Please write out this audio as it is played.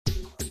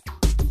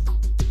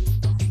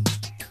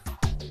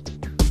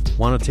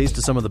Want a taste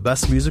of some of the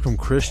best music from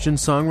Christian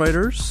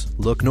songwriters?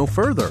 Look no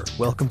further.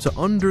 Welcome to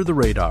Under the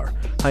Radar.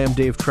 Hi, I'm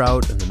Dave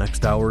Trout, and the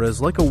next hour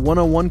is like a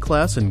 101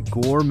 class in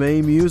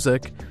gourmet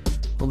music.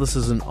 Well, this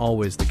isn't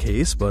always the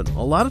case, but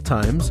a lot of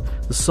times,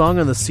 the song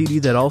on the CD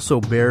that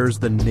also bears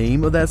the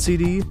name of that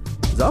CD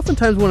is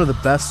oftentimes one of the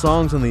best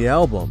songs on the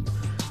album.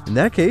 In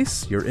that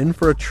case, you're in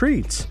for a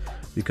treat,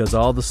 because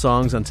all the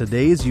songs on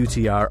today's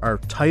UTR are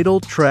title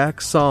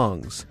track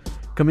songs.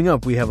 Coming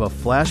up, we have a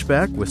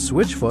flashback with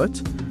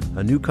Switchfoot,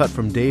 a new cut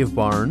from Dave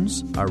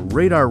Barnes, our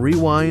Radar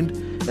Rewind,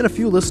 and a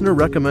few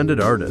listener-recommended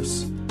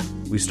artists.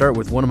 We start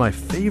with one of my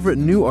favorite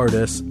new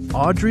artists,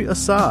 Audrey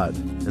Assad,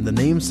 and the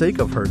namesake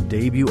of her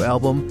debut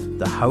album,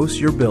 The House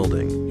You're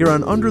Building, here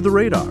on Under the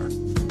Radar.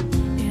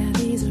 Yeah,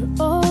 these are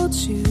old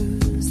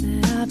shoes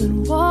that I've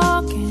been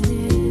walking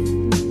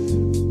in.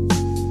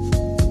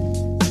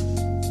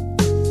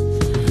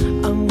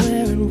 I'm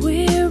wearing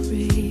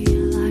weary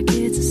like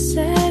it's a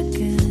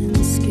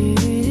second skin.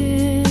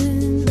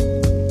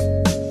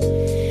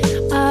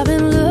 I've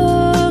been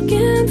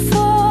looking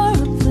for a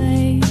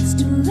place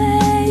to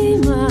lay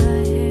my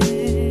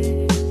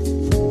head.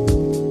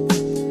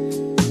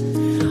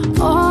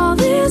 All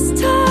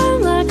this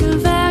time like a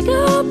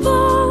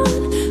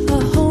vagabond, a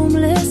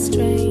homeless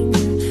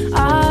stranger,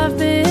 I've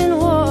been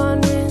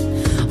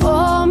wandering.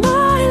 All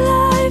my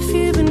life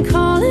you've been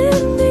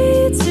calling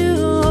me to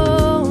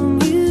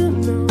home. You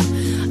know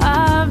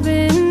I've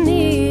been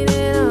needing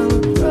a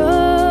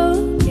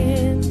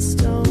broken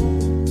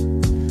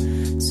stone.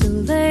 So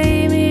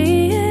lay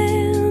me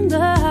in the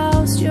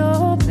house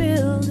you're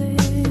building.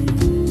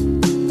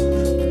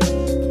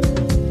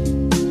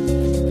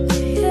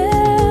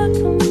 Yeah,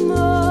 come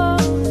on.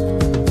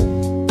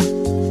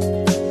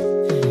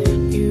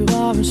 You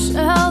are a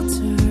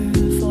shelter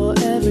for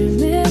every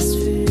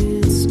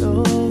misfit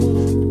soul.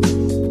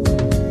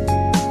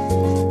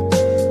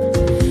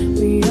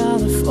 We are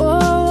the four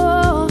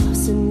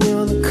walls and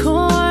you're the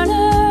cornerstone.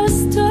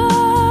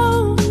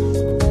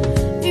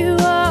 You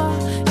are,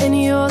 and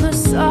you're the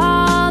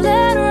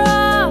solid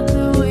rock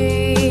that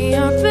we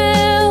are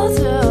built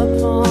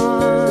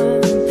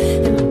upon.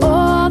 And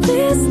all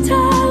this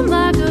time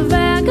like a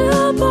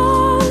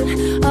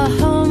vagabond, a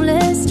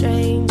homeless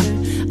stranger,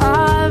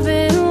 I've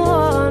been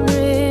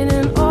wandering.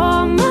 And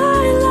all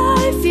my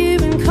life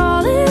you've been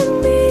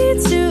calling me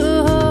to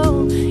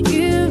home.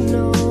 You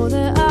know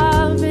that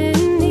I've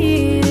been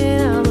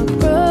needing, I'm a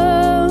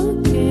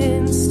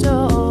broken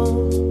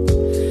stone.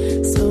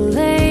 So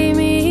lay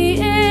me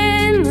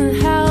in the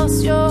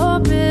house you're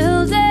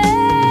building,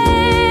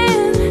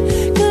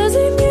 'cause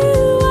in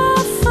you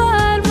I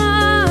find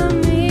my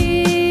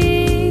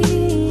meaning.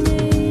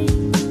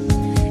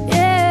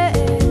 Yeah,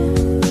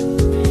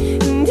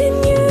 and in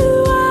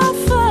you I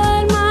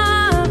find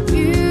my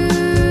beauty.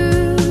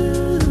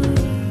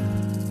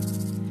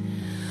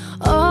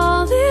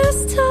 All this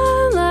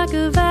time like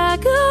a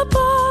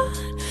vagabond,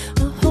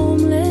 a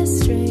homeless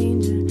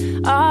stranger,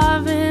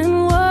 I've been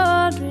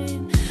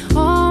wandering.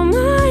 All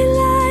my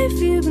life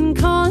you've been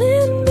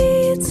calling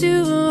me to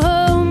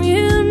home.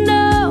 You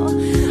know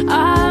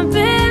I've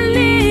been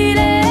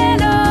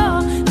leading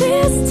all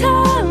this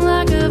time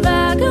like a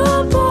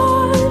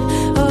vagabond,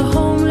 a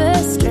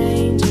homeless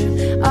stranger,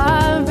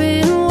 I've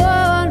been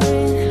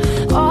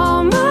wandering.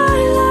 All my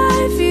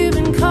life you've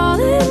been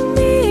calling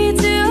me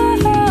to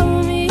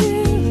home.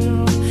 You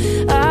know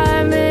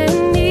I've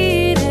been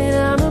needing,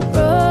 I'm a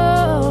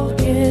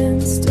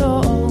broken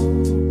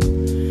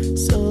stone.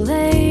 So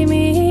lay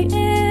me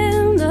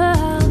in the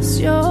house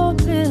you're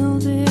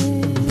building.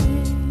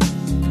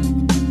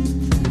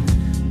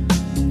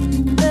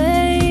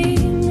 Lay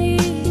me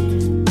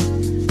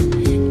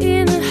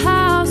in the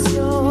house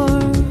you're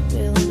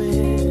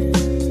building.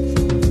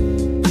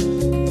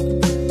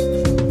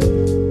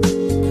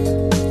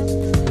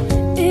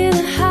 In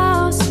the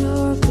house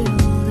you're building.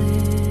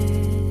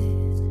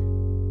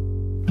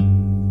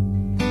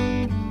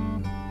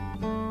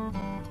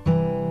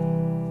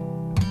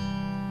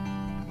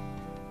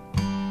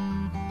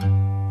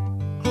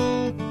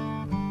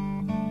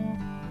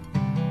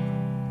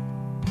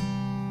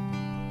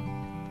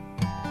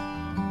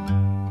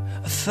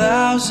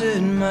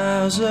 1,000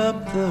 miles up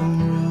the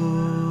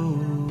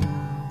road,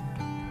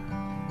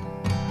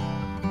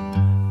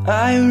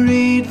 I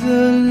read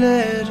the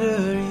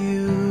letter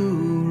you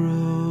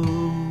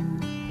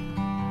wrote.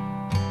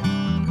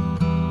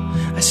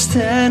 I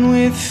stand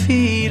with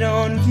feet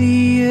on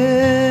the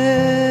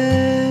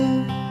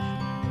edge,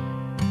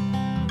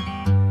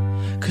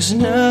 'cause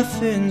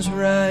nothing's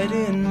right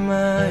in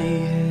my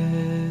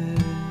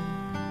head.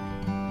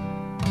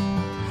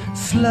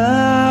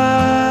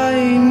 Fly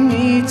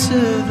me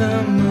to the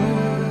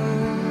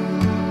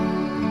moon,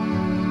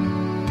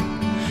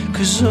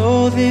 'cause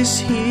all this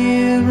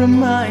here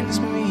reminds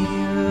me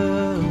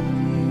of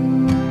you.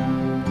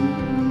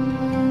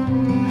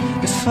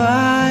 If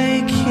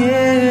I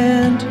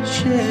can't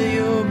share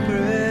your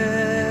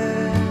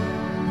bread,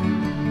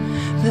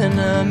 then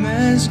I'm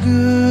as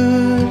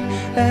good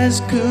as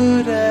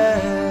dead.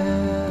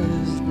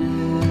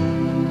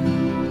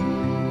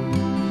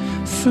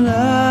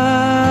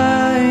 Fly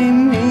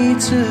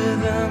to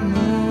the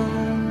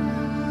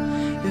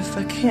moon if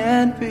I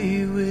can't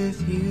be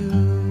with you.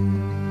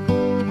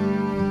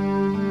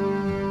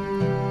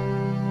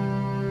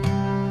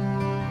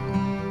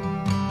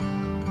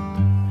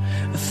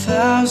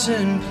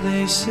 1,000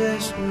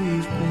 places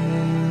we've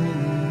been.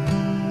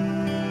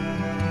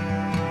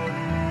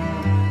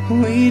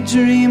 We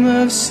dream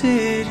of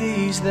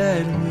cities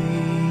that we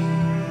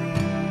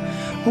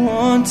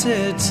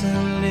wanted to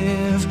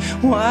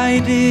live. Why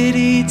did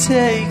he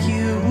take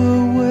you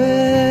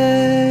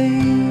away?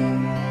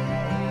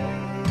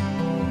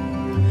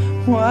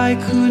 Why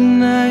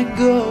couldn't I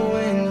go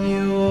in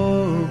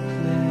your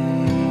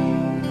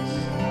place?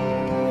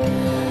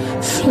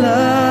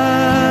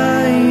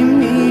 Fly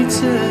me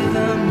to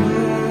the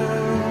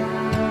moon,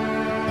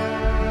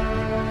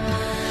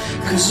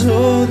 'cause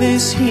all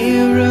this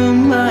here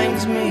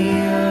reminds me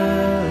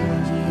of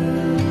you.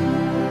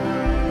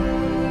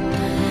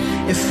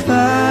 If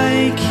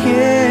I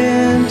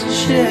can't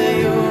share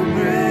your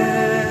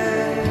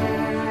breath,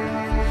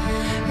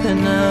 then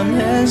I'm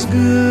as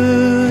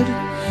good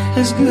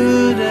as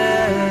dead.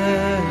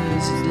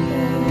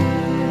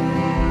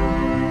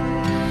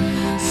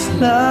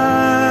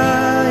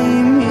 Fly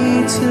me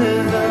to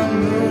the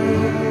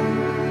moon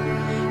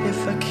if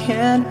I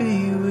can't be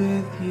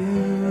with you.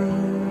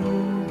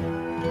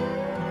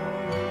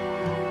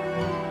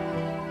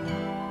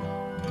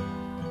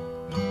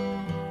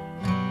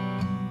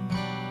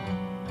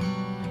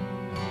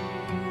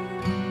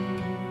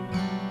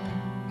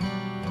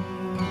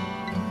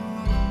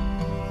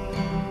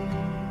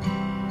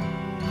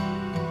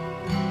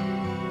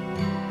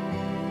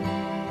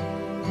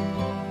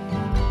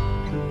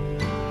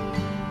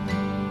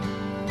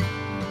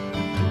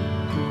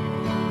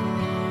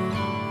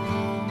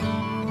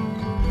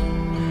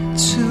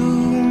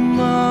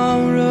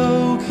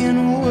 Tomorrow can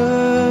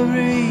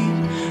worry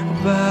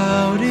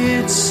about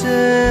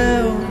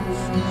itself.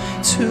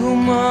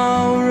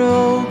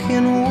 Tomorrow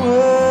can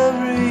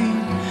worry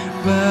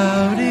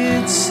about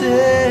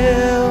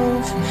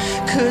itself.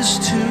 'Cause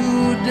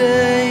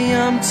today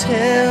I'm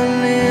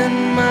telling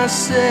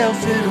myself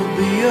it'll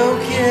be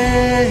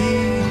okay.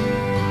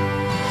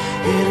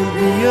 It'll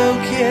be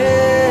okay.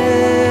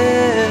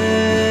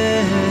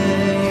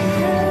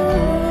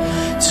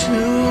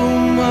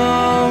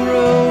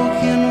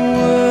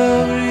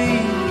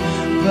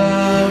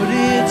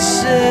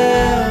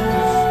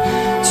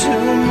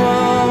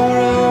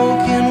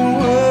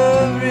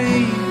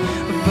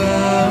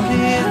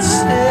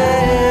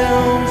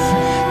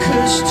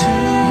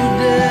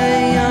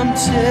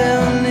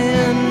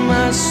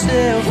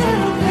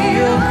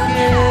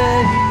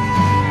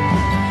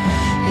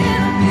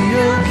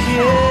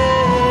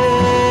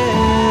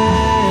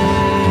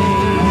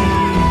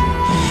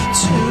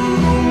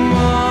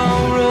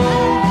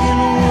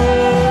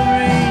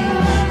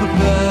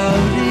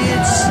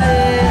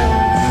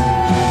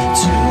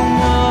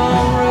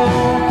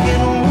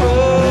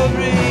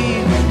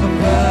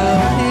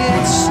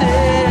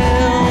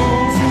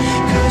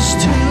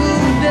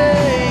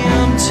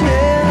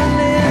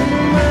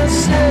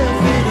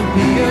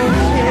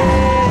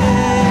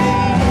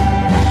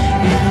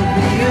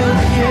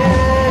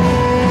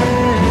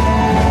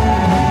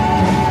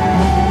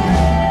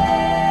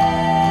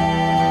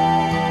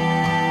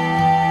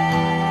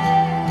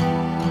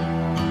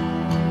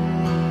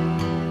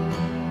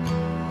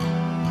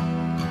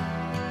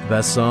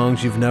 Best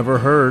songs you've never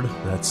heard.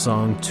 That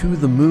song To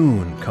the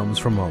Moon comes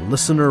from a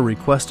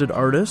listener-requested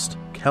artist.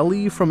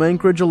 Kelly from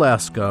Anchorage,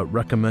 Alaska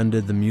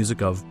recommended the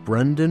music of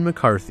Brendan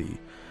McCarthy.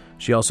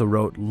 She also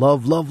wrote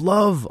Love, Love,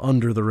 Love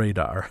Under the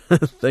Radar.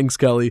 Thanks,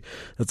 Kelly.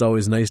 That's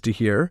always nice to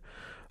hear.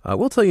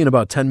 We'll tell you in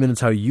about 10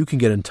 minutes how you can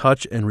get in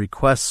touch and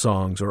request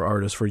songs or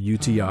artists for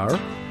UTR.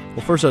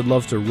 Well, first, I'd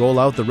love to roll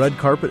out the red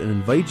carpet and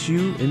invite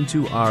you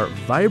into our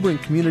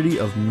vibrant community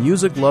of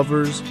music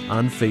lovers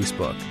on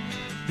Facebook.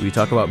 We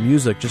talk about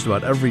music just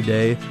about every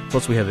day,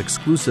 plus we have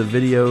exclusive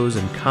videos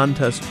and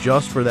contests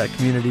just for that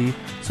community,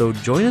 so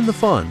join in the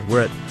fun.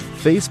 We're at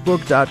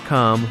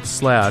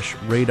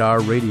facebook.com/Radar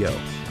Radio.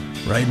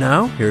 Right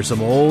now, here's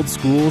some old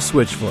school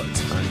Switchfoot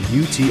on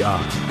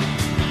UTR.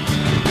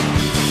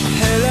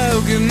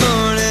 Hello, good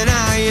morning,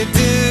 how you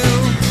do?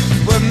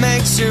 What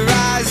makes your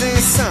rising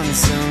sun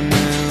so new?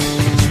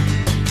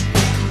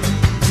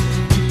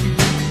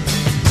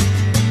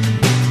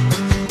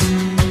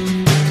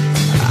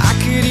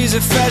 A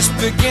fresh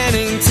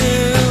beginning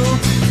too.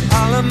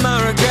 All of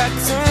my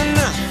regrets are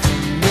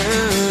nothing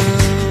new.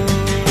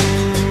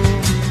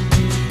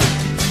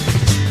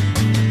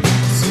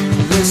 So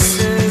this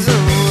is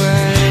a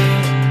way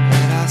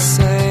that I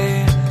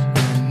say I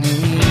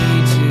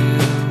need you.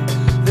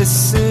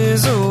 This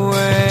is a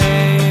way.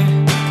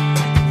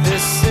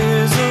 This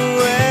is a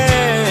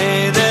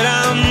way that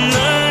I'm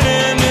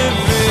learning to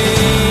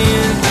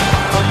breathe.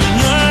 I'm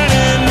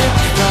learning to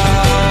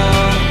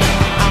crawl.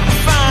 I'm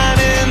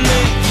finding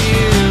the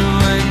you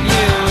and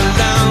you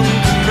alone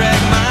can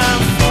break my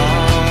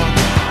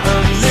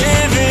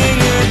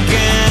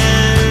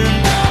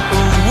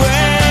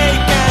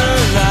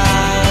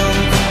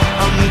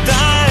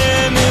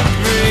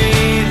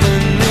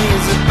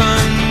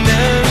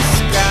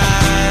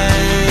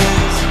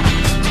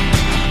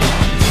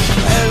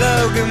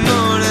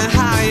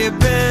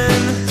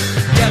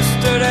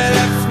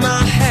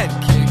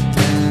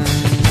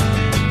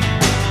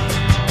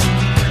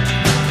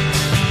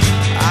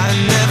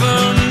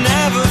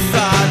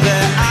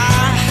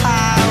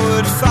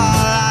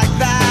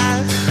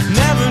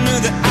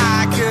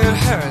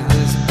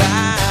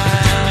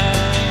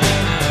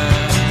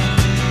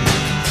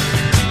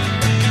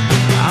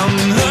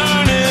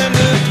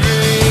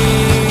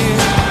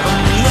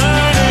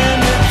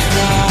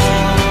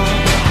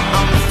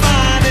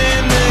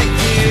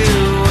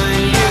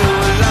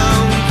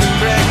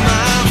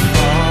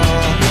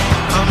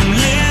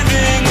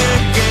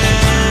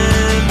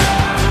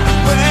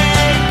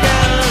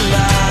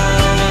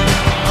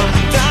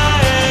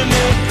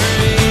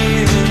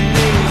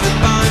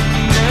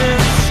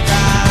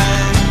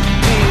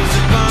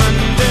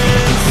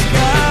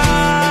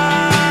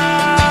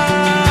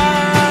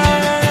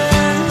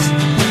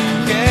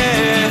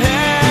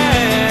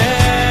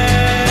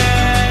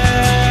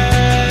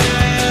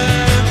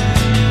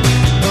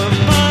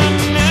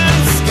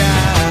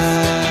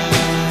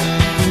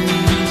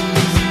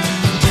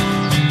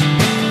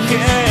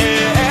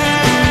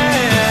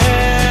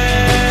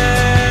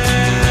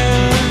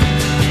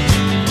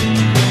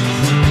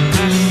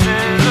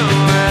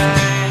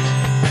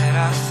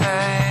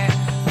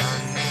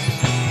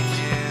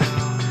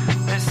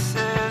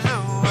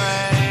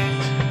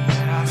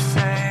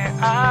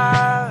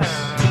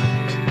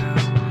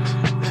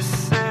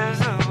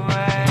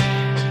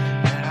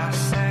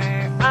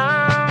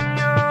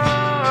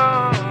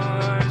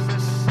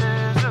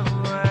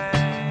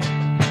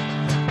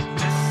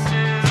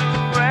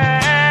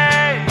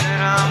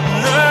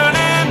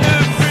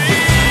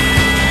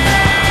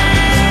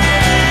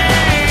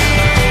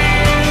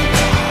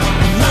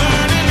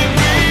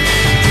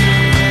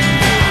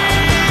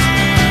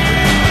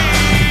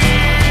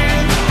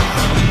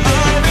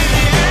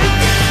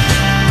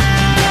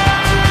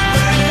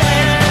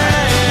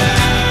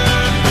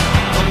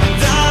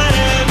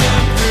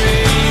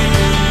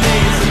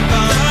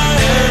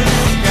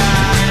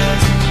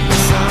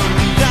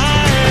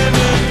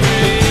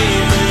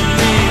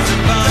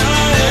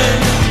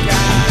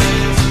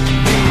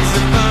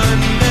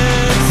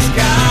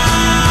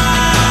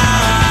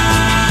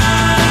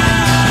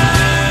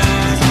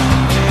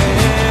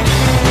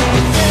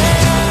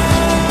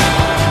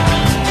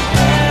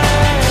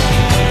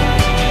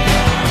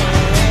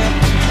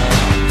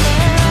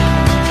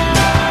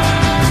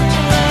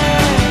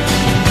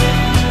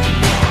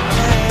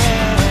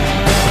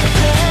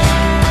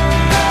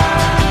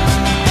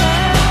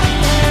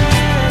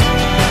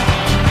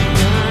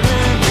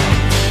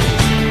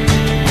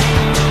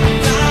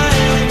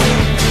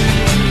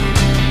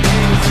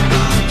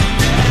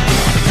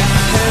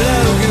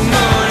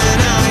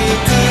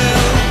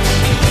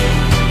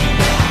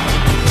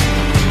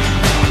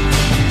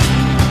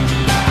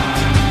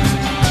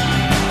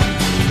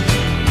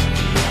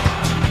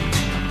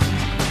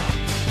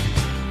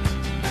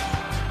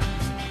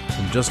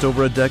just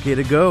over a decade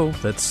ago.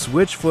 That's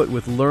Switchfoot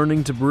with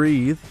Learning to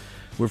Breathe.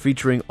 We're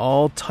featuring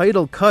all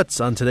title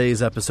cuts on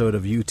today's episode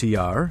of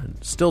UTR.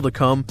 And still to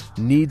come,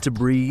 Need to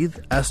Breathe,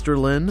 Esther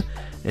Lynn,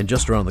 and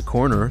just around the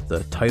corner,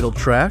 the title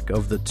track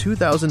of the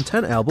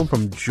 2010 album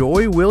from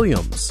Joy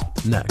Williams.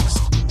 Next.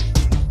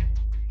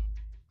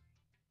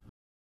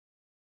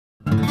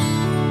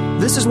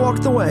 This is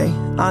Walk the Way.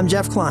 I'm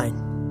Jeff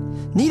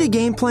Klein. Need a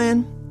game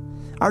plan?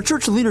 Our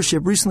church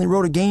leadership recently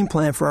wrote a game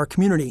plan for our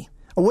community,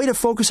 a way to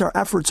focus our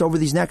efforts over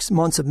these next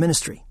months of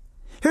ministry.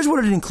 Here's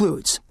what it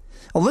includes: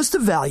 a list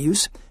of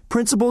values,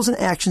 principles, and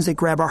actions that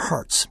grab our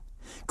hearts,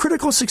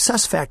 critical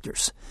success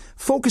factors,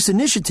 focused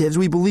initiatives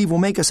we believe will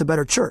make us a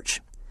better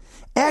church,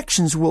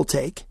 actions we'll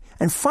take,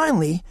 and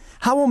finally,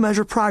 how we'll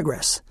measure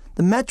progress,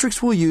 the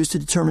metrics we'll use to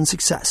determine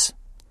success.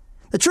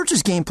 The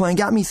church's game plan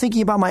got me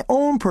thinking about my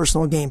own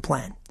personal game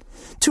plan.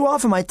 Too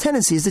often my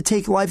tendency is to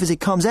take life as it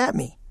comes at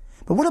me.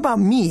 But what about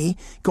me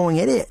going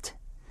at it?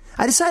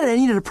 I decided I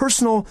needed a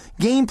personal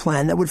game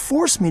plan that would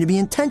force me to be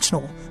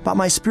intentional about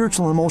my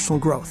spiritual and emotional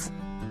growth.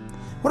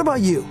 What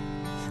about you?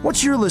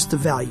 What's your list of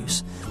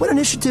values? What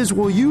initiatives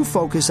will you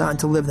focus on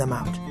to live them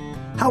out?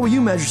 How will you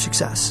measure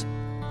success?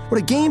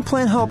 Would a game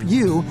plan help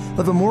you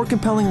live a more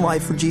compelling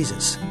life for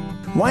Jesus?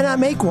 Why not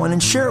make one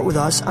and share it with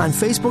us on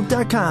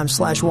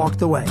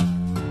Facebook.com/walktheway.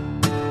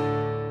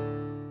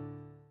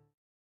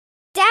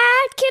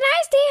 Dad, can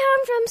I stay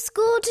home from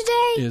school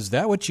today? Is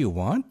that what you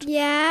want?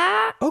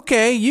 Yeah.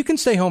 Okay, you can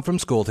stay home from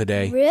school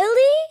today.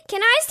 Really?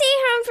 Can I stay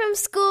home from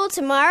school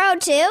tomorrow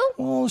too?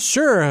 Well,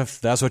 sure, if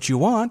that's what you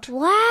want.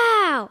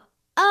 Wow.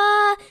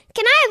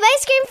 Can I have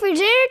ice cream for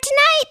dinner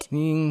tonight?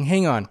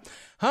 Hang on.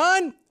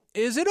 Hon,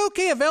 is it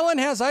okay if Ellen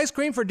has ice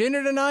cream for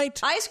dinner tonight?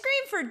 Ice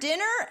cream for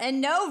dinner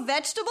and no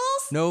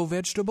vegetables? No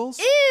vegetables?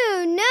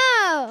 Ew,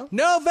 no.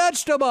 No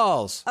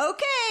vegetables!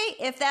 Okay,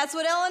 if that's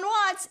what Ellen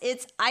wants,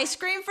 it's ice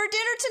cream for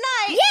dinner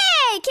tonight.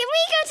 Yay! Can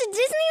we go to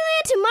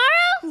Disneyland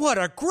tomorrow? What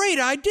a great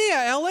idea,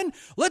 Ellen!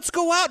 Let's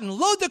go out and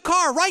load the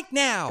car right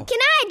now! Can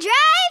I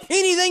drive?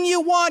 Anything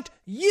you want,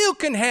 you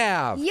can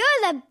have!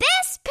 You're the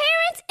best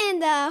parents in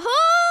the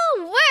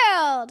whole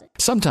world!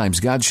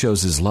 Sometimes God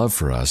shows His love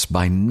for us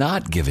by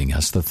not giving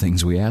us the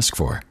things we ask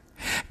for.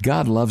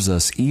 God loves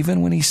us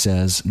even when He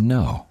says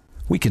no.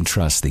 We can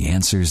trust the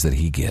answers that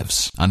He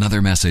gives.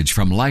 Another message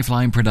from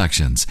Lifeline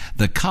Productions,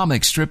 the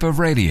comic strip of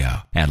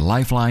radio, at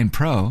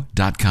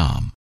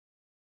lifelinepro.com.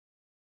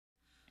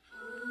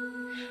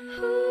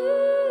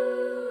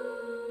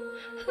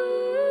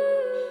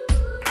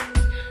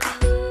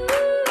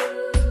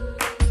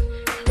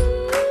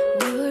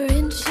 We were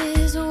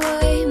inches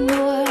away,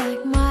 more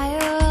like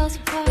miles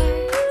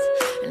apart,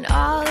 and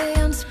all the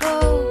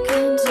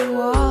unspoken to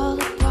all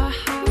of our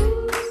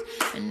hearts,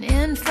 an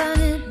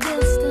infinite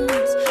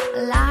distance,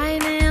 a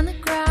line in the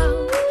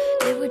ground.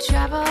 Did we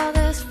travel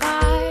this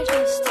far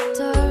just to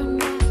turn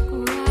back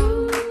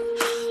around?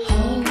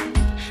 Hold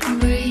and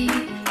breathe.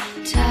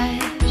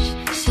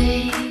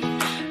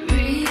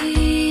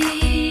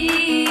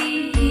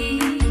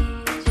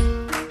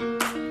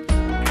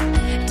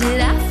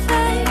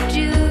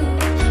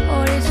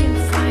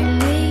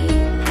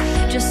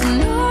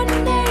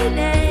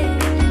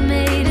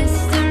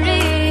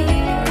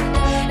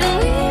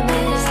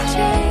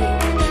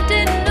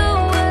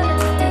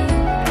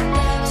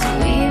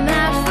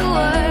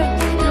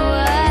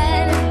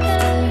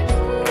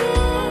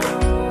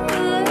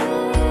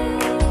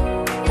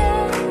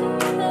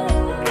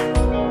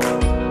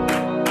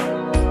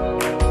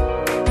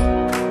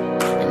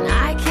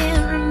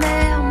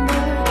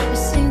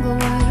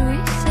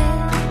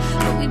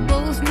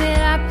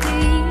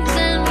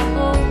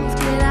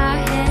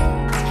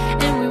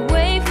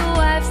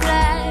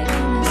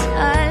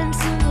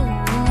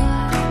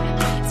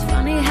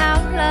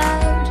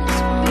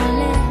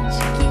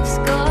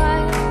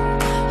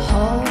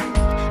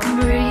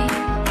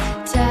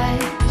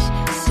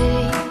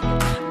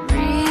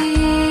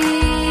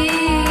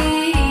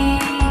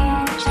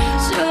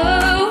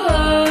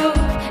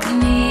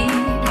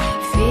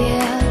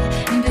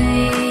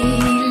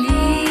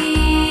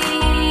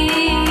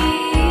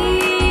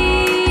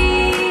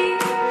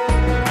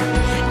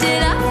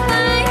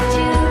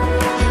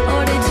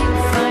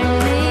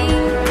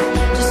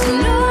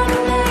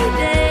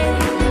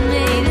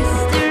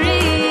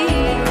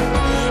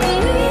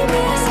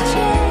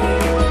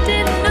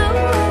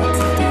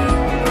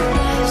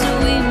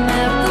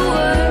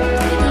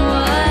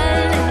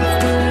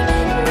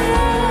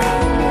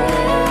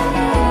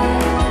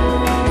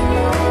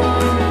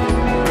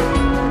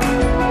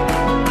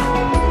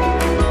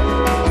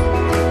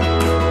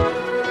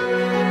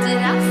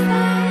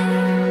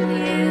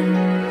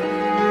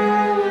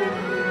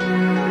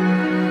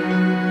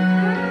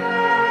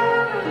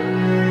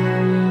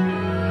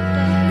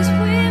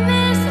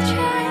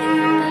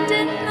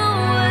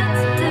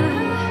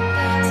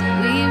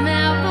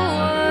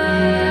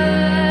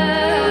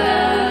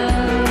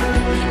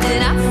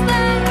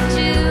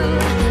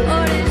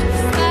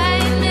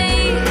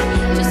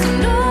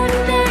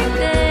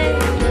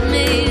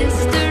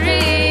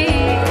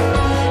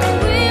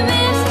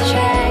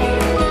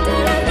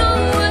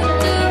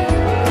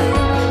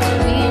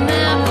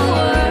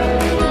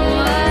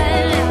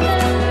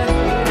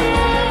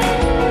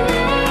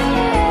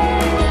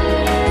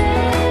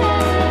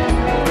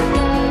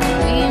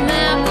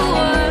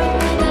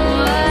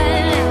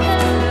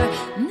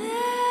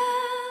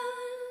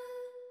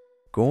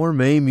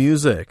 Gourmet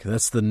Music.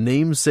 That's the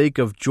namesake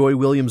of Joy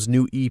Williams'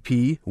 new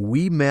EP,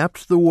 We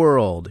Mapped the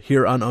World,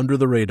 here on Under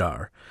the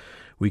Radar.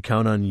 We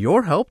count on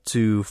your help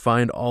to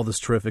find all this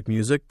terrific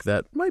music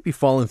that might be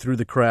falling through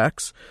the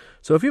cracks.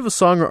 So if you have a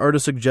song or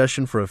artist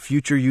suggestion for a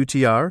future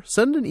UTR,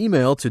 send an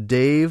email to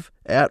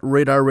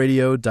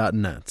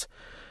dave@radarradio.net.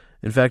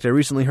 In fact, I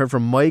recently heard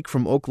from Mike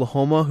from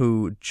Oklahoma,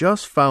 who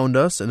just found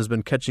us and has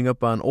been catching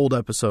up on old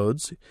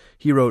episodes.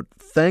 He wrote,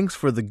 "Thanks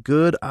for the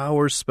good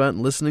hours spent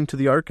listening to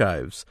the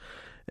archives."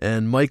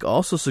 And Mike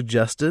also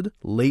suggested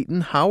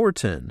Leighton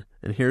Howerton.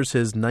 And here's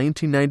his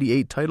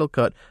 1998 title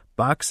cut,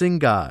 Boxing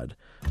God.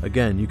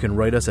 Again, you can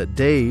write us at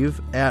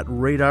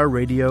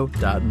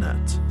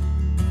dave@radarradio.net.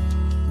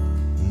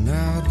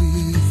 Now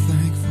be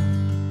thankful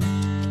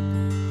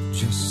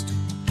just to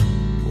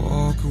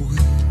walk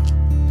away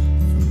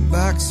from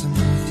boxing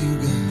with you,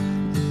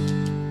 God,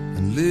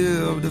 and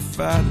live to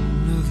fight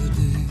another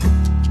day.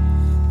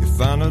 You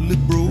finally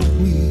broke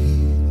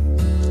me.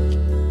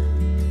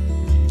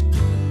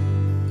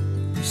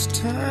 This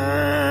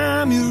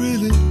time you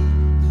really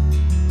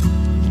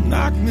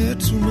knocked me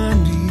to my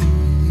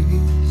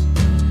knees.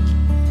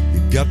 You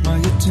got my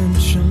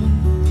attention.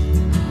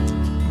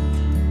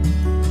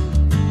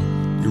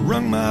 You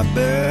rung my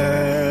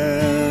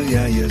bell,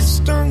 yeah, you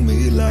stung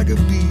me like a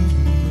bee.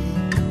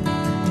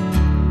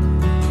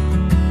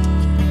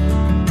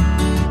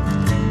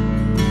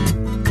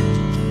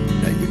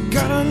 Now you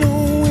gotta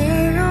know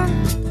when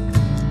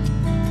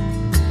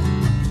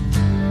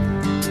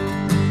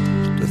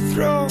to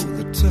throw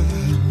the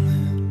towel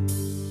in,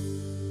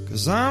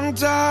 'cause I'm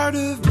tired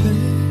of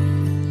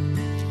pain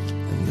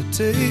and the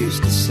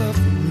taste of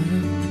suffering,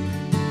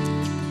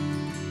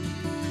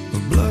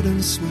 of blood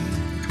and sweat.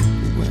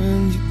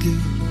 When you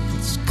get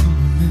what's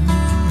coming,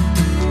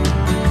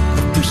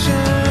 a push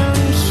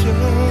and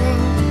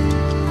shove,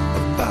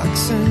 a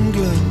boxing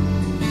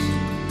gloves,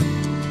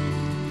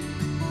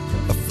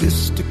 a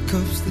fist of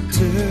cuffs that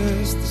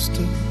tears the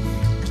stuff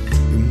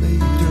you're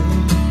made of.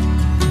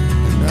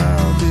 And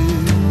I'll be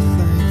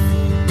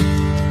thankful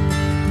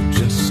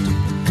just to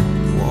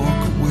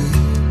walk away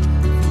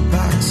from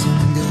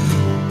boxing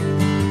God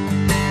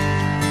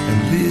and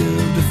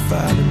live to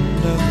fight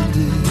another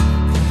day.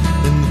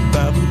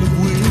 Battle of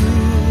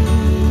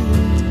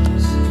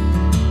wills.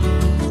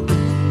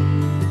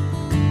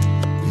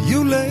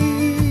 Your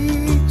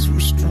legs were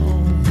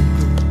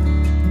stronger.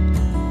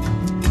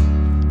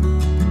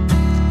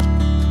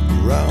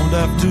 Round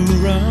after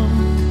round,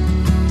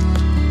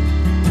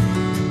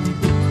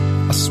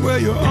 I swear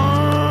your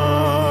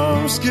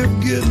arms kept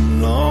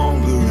getting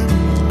longer and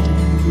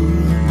longer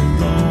and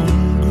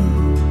longer.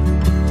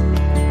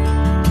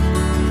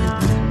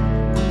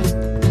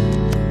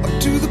 Up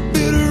to the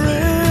bitter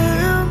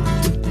end.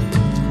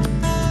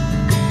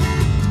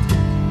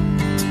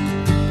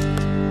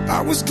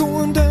 I was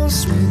going down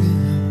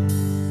swinging,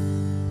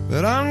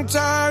 but I'm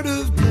tired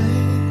of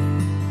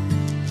pain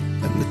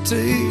and the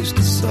taste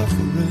of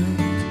suffering,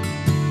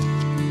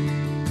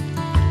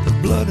 the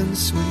blood and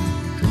sweat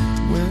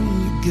when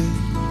you get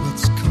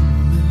what's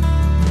coming.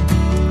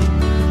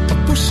 A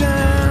push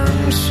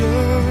and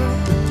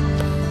shove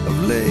of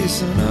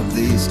lacing up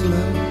these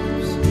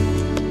gloves,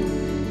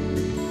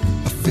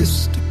 a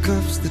fist of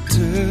cuffs that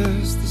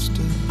tears the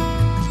stuff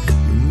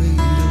you're made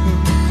of.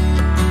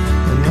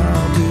 And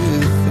I'll be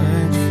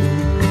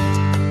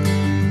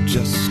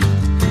just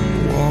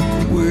walk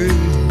away,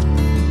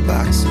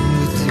 boxing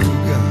with you,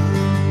 God,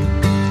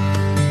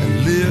 and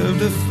live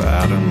to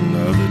fight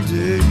another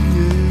day.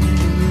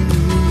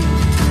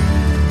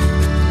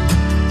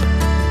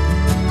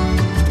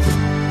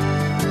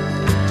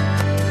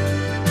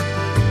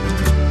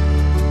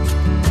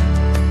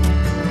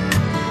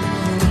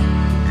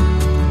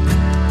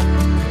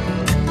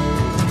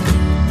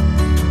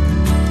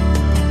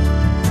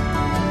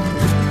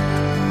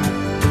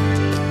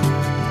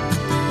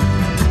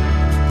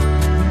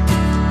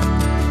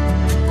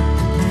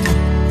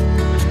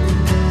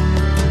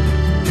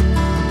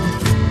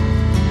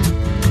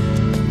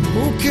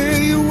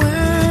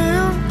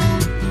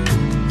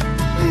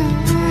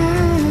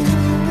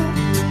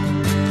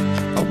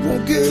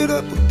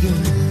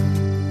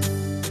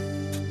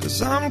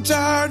 I'm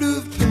tired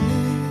of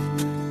pain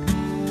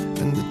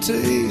and the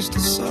taste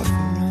of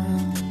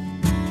suffering,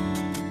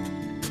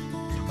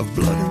 of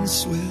blood and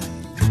sweat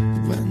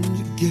when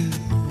you get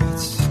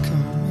what's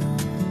coming.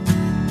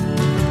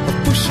 A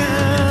push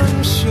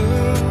and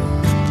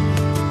shove,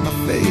 my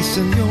face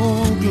in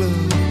your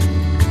glove,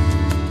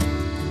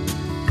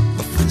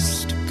 a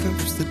fist of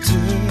cuffs that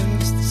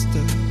tears the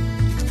stuff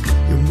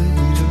you're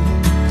made of.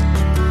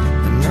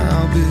 And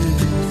I'll be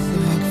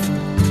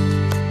thankful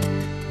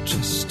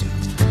just to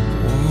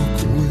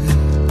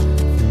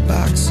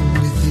boxing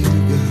with you,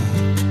 God,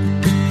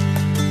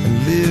 and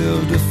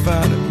live to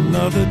fight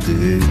another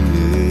day.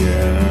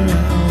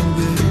 Yeah, I'll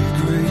be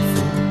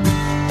grateful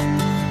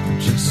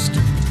just to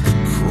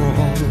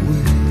crawl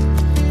away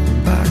from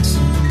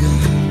boxing,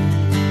 God,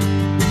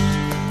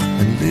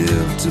 and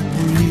live to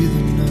breathe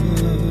another.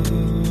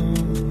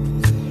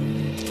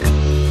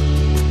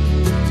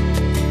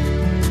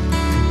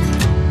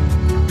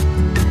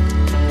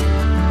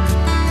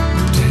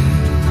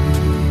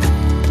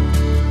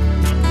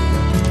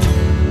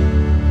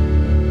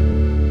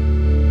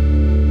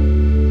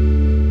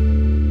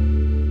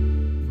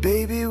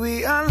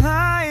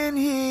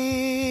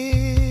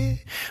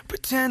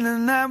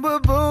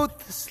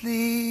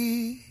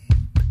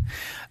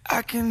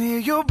 I can hear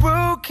your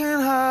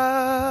broken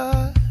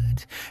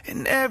heart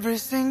in every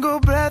single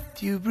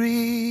breath you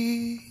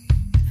breathe.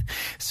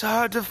 It's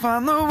hard to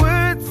find the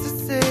words to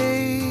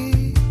say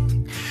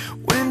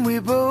when we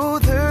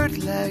both hurt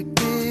like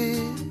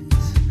this.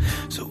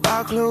 So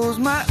I'll close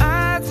my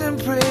eyes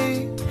and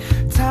pray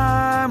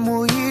time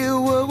will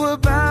heal what we're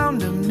bound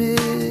to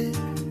miss.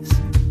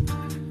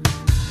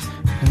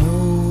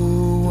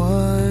 No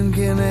one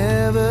can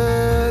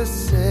ever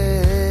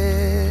say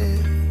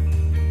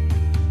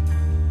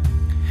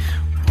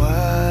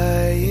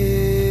why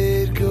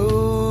it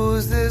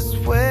goes this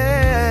way.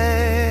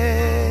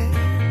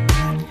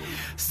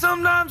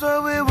 Sometimes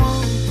what we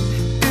want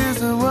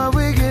isn't what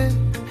we get.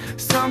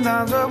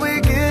 Sometimes what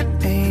we get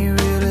ain't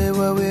really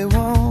what we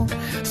want.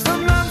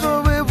 Sometimes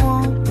what we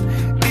want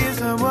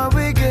isn't what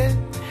we get.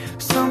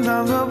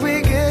 Sometimes what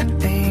we get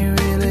ain't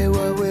really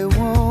what we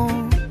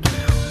want.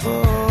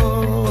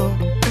 Whoa,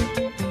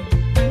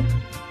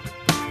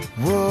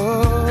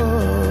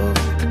 whoa,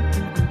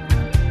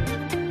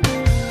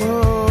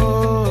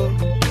 whoa,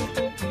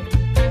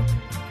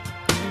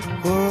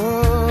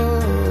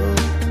 whoa.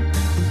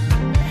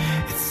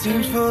 It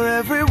seems for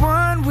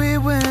everyone we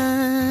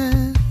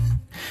win,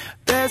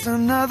 there's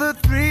another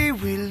three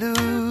we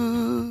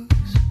lose.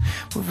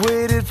 We've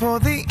waited for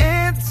the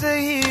answer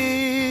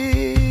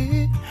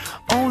here,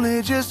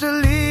 only just to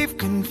leave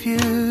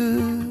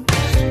confused.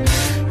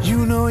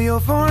 You know you're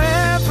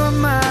forever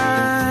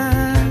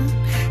mine,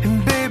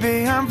 and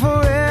baby I'm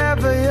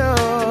forever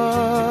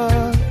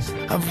yours.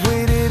 I've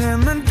waited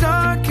in the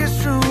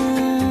darkest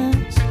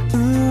rooms,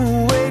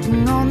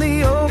 waiting on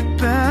the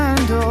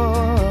open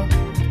door.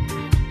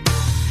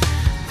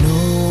 No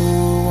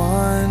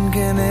one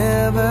can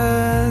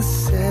ever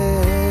say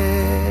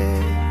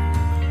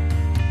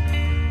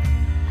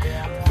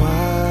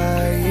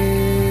why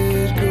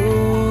it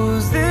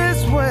goes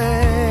this way.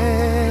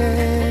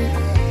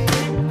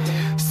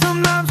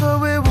 Sometimes what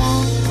we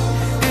want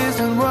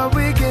isn't what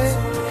we get.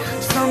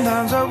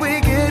 Sometimes what we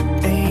get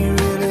ain't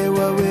really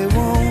what we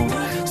want.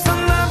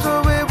 Sometimes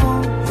what we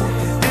want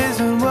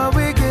isn't what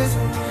we get.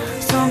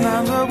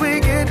 Sometimes what we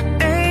get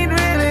ain't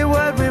really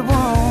what we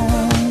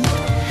want.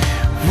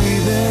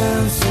 We've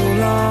been so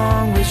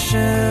long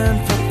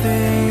wishing for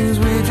things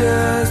we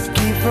just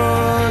keep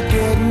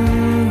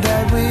forgetting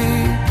that we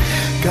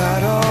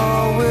got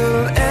all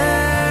we'll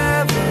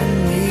ever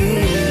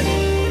need.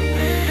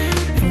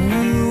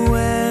 You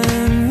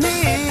and me,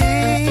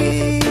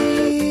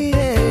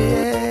 yeah,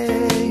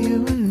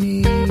 you and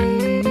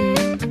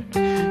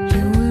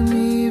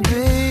me,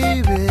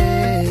 baby,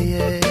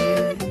 yeah.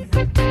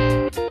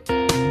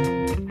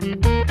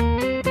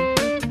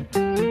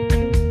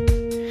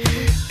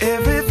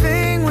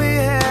 Everything we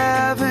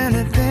have,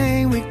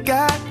 anything we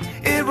got,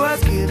 it was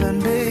given,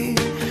 babe.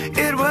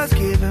 It was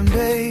given,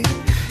 babe.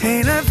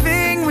 Ain't a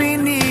thing we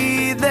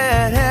need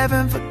that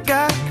heaven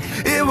forgot.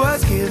 It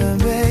was given,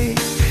 babe.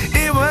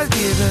 It was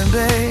given,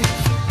 babe.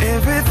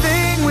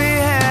 Everything we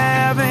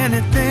have,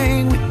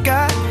 anything we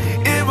got,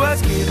 it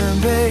was given,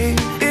 babe.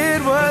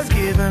 It was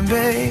given,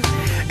 babe.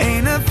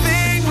 Ain't a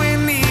thing we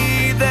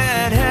need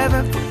that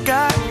heaven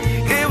forgot.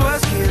 It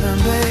was given,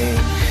 babe.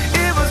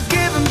 It was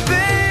given,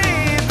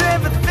 babe.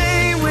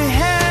 Everything we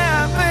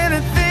have,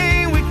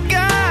 anything we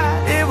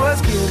got, it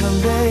was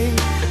given, babe.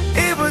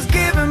 It was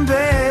given,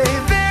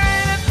 babe. There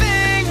ain't a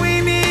thing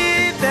we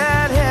need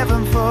that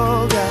heaven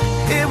forgot.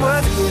 It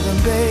was given,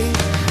 babe.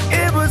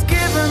 It was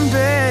given,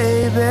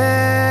 baby.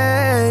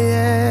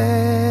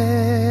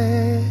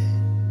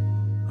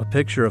 A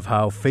picture of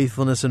how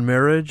faithfulness in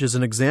marriage is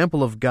an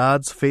example of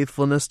God's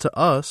faithfulness to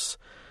us.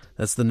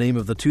 That's the name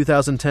of the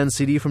 2010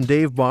 CD from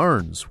Dave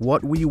Barnes,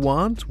 What We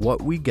Want,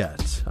 What We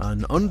Get,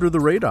 on Under the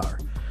Radar.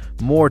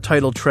 More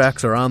titled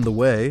tracks are on the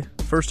way.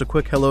 First, a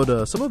quick hello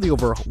to some of the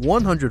over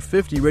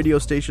 150 radio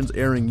stations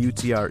airing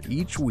UTR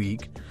each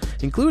week,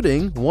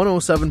 including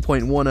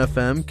 107.1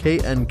 FM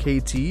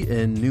KNKT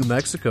in New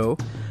Mexico,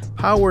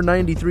 Power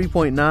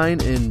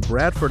 93.9 in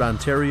Bradford,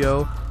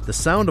 Ontario, the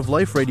Sound of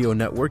Life Radio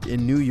Network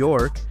in New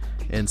York,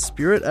 and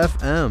Spirit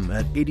FM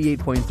at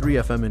 88.3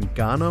 FM in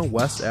Ghana,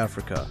 West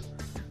Africa.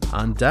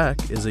 On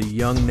deck is a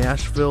young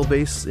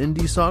Nashville-based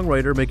indie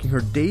songwriter making her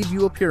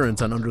debut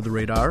appearance on Under the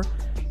Radar.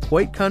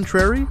 Quite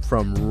Contrary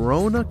from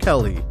Rona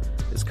Kelly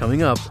is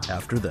coming up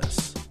after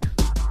this.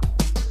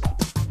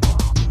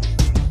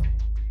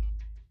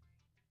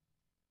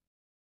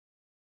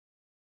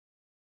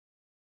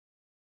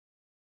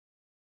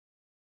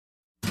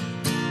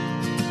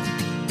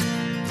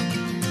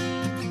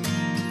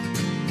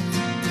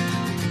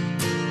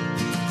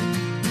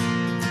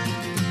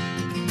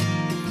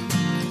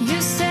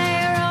 You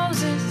say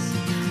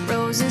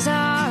roses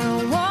are a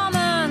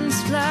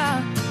woman's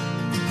flower,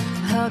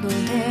 huddled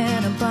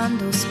in a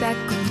bundle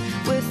speckled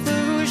with the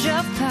rouge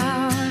of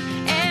power.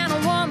 And a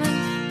woman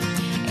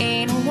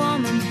ain't a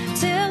woman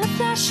till the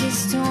flesh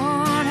is torn.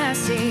 I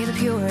say the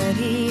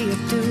purity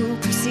of dew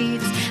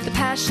precedes the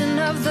passion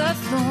of the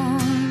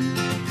thorn.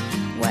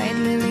 White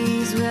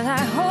lilies will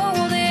I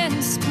hold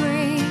in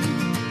spring,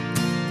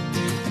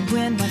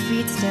 when my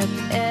feet step,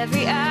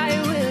 every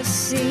eye will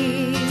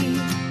see.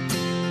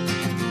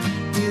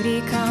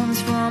 Beauty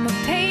comes from a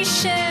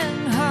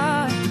patient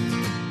heart.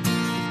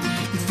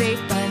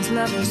 Faith binds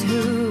lovers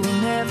who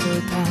will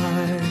never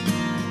part.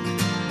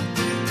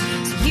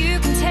 So you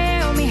can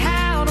tell me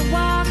how to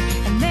walk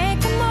and make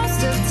the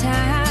most of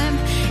time,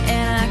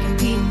 and I can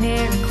be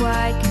merry,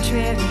 quite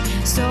contrary,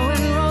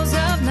 sowing rows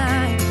of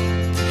nine.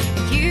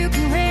 If you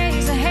can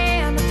raise a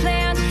hand to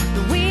plant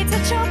the weeds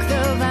that choke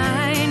the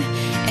vine,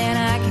 and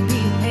I can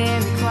be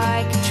merry,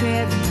 quite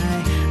contrary,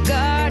 my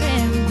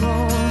garden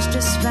grows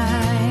just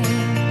fine.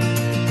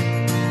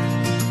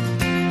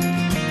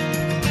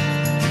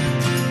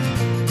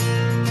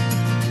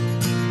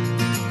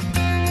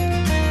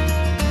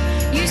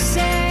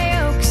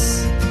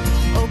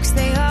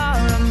 They are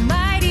a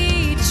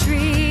mighty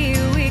tree.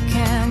 We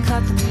can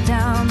cut them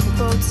down for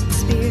boats and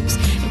spears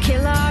and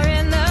kill our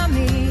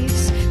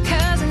enemies.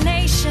 'Cause a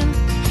nation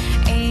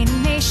ain't a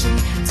nation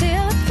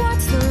till it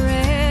wants the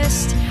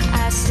rest.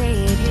 I say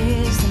it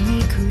is the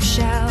meek who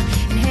shall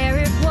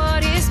inherit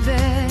what is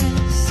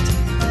best.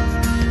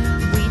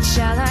 Wheat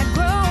shall I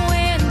grow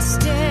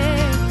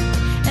instead,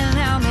 and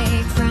I'll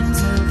make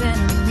friends of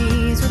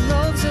enemies with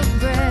loaves of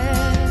bread.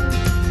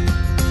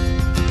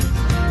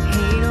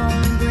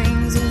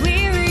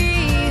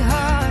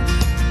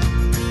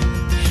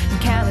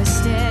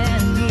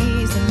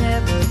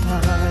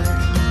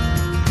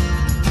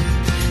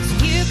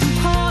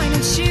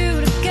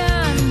 Shoot a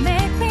gun and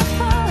make me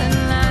fall in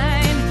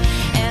line,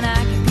 and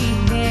I can be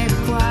merry,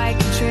 quite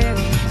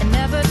contrary, and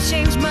never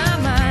change my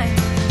mind.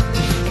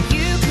 And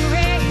you can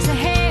raise a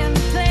hand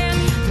and plant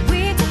the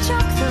weeds that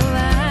choke the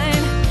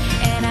line,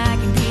 and I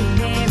can be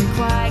merry,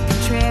 quite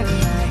contrary,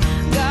 my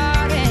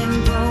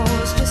garden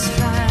grows just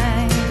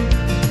fine.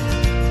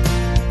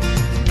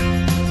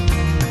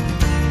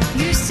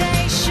 You say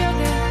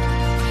sugar,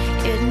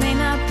 it may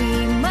not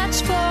be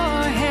much for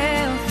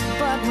health,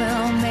 but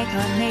we'll make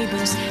our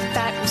neighbors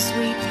fat with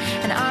sweet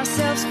and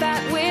ourselves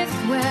fat with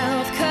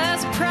wealth.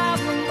 'Cause a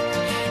problem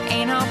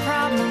ain't our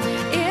problem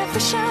if we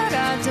shut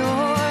our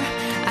door.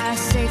 I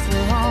say for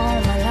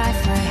all my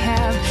life I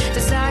have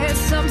desired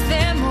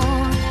something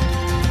more,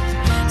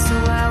 so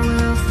I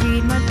will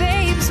feed my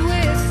babes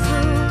with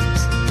fruit,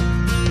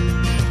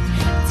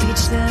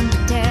 teach them to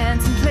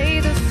dance and play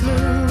the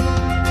flute,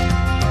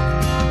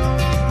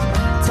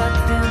 tuck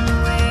them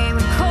away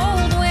when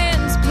cold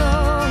winds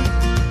blow,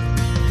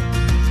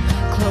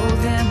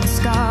 clothe them with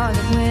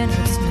scarlet when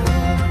it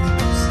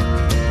snows.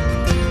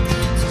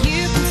 So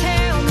you can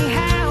tell me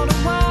how to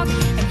walk,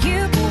 and you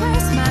can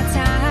waste my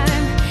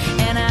time,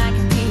 and I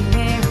can be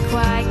merry,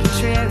 quite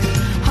contrary,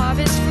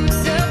 harvest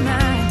fruits of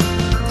mine.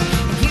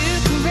 And you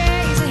can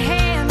raise a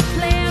hand to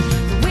plant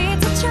the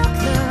weeds that choke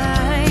the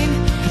line,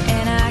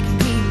 and I can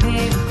be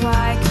merry,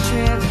 quite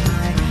contrary,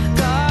 my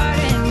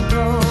garden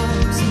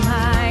grows,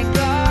 my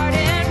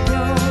garden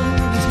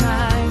grows,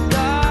 my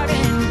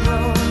garden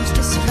grows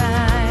just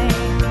fine.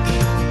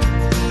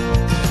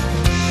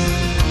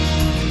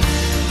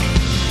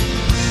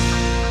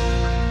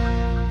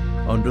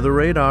 Under the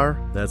Radar,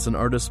 that's an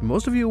artist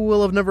most of you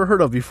will have never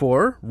heard of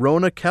before,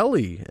 Rona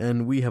Kelly,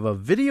 and we have a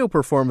video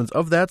performance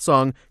of that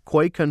song,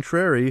 Quite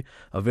Contrary,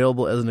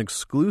 available as an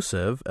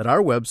exclusive at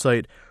our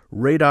website,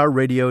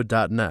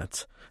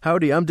 radarradio.net.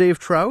 Howdy, I'm Dave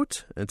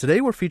Trout, and today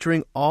we're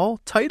featuring all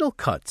title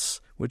cuts,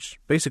 which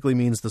basically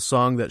means the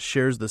song that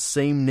shares the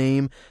same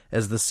name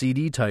as the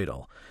CD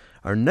title.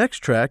 Our next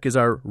track is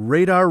our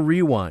Radar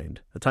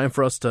Rewind, a time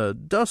for us to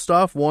dust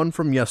off one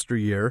from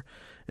yesteryear.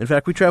 In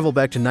fact, we travel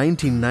back to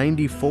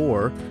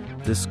 1994.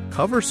 This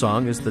cover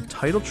song is the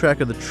title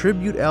track of the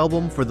tribute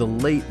album for the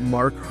late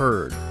Mark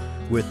Hurd.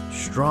 With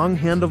Strong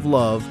Hand of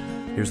Love,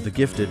 here's the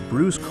gifted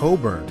Bruce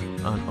Cockburn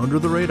on Under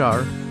the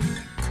Radar.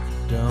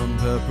 Down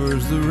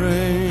peppers the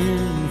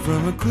rain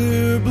from a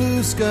clear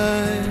blue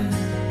sky.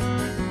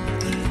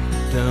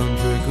 Down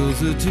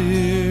trickles a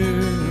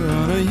tear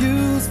on a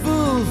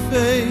youthful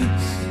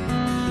face,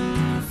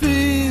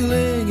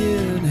 feeling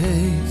in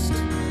haste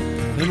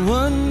and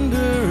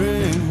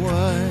wondering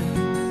why.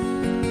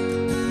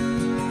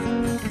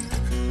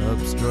 Up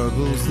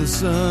struggles the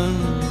sun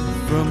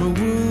from a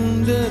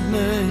wounded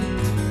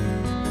night.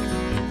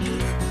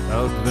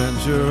 Out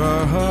venture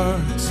our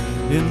hearts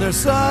in their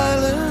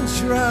silent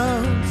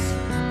shrouds,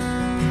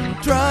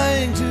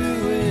 trying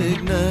to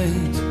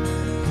ignite,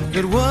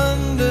 but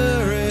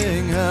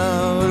wondering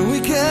how. And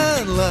we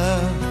can't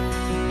laugh,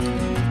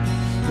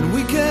 and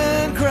we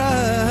can't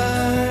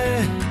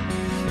cry,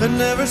 and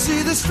never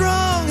see the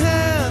strong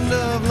hand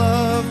of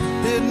love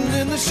hidden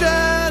in the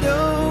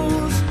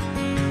shadows.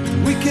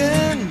 We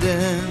can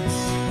dance,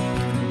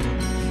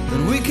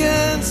 and we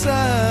can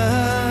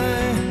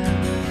sigh,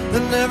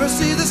 and never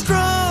see the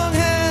strong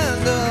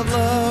hand of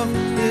love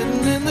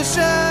hidden in the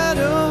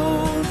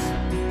shadows.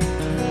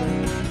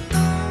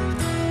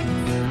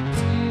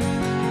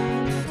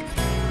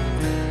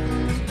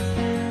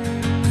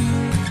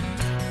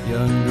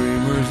 Young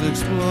dreamers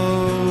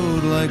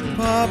explode like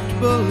popped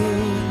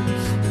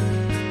balloons,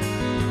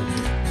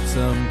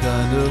 some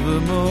kind of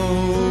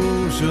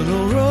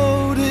emotional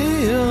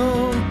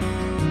rodeo,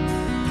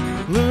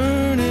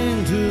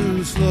 learning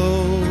too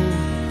slow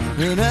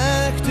and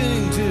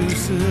acting too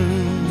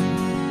soon.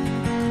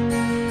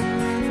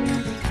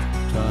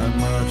 Time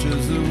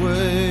marches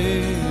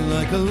away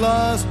like a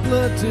lost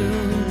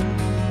platoon.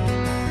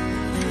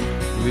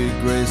 We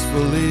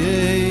gracefully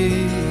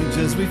age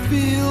as we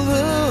feel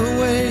the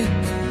weight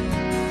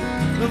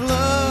of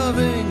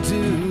loving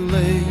too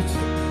late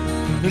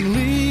and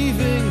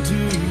leaving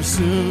too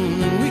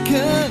soon. And we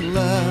can't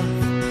laugh,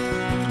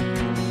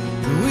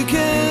 and we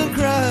can't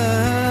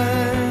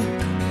cry,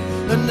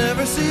 and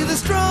never see the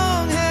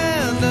strong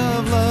hand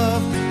of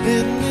love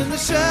hidden in the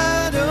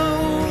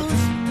shadows.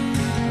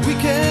 We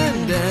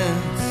can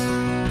dance,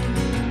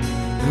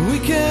 and we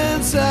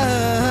can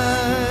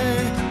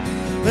sigh,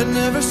 and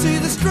never see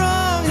the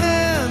strong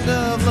hand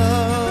of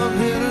love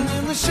hidden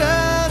in the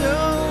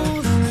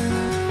shadows.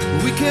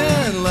 We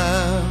can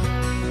laugh,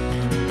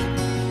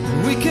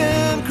 we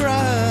can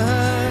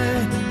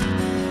cry,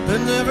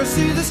 and never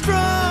see the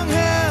strong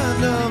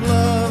hand of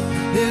love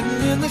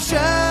hidden in the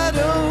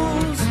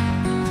shadows.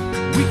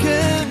 We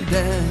can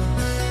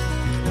dance,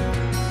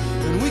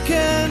 and we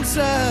can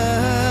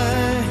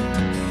sigh,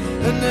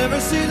 and never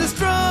see the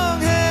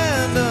strong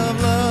hand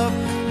of love,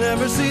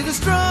 never see the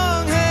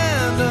strong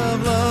hand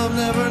of love,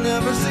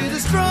 never see the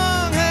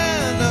strong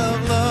hand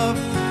of love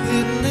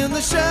hidden in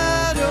the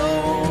shadows.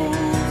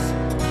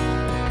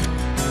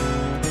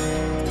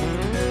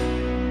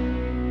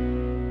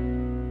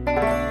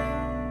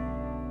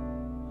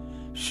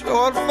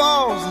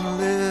 Shortfalls and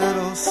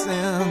little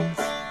sins,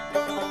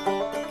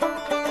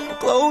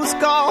 close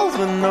calls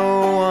when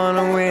no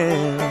one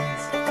wins.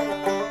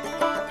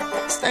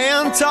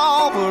 Stand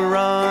tall but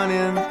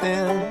running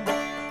thin,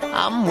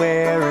 I'm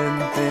wearing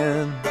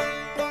thin.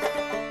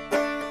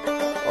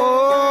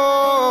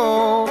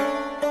 Oh,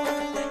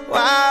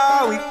 why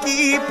are we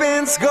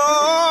keeping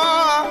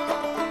score?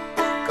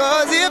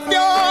 'Cause if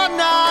you're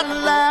not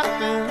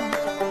laughing,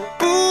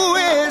 who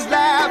is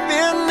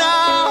laughing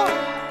now?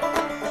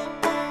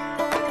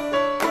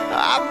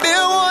 I've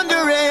been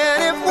wondering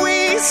if we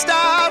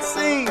start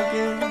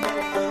sinking,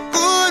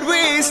 could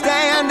we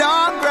stand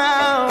our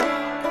ground?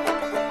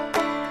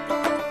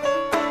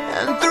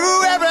 And through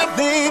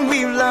everything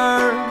we've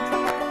learned,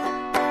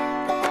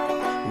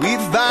 we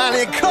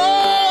finally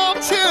come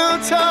to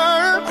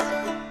terms.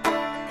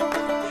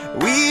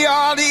 We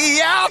are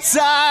the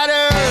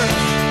outsiders.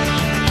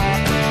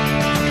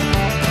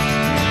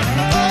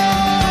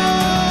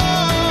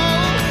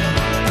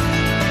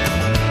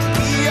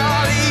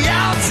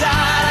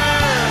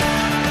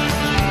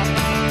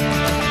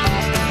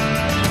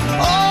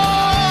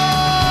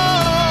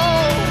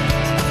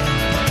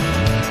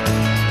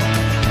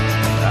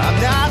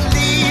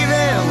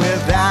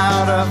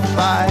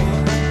 Fight.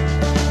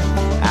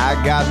 I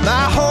got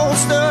my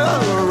holster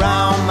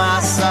around my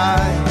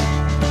side.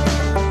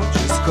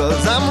 Just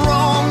 'cause I'm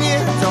wrong,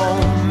 it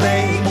don't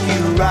make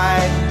you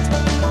right.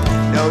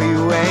 No,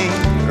 you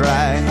ain't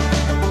right.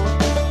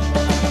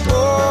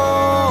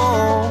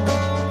 Oh,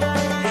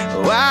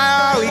 why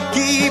are we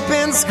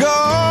keeping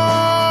score?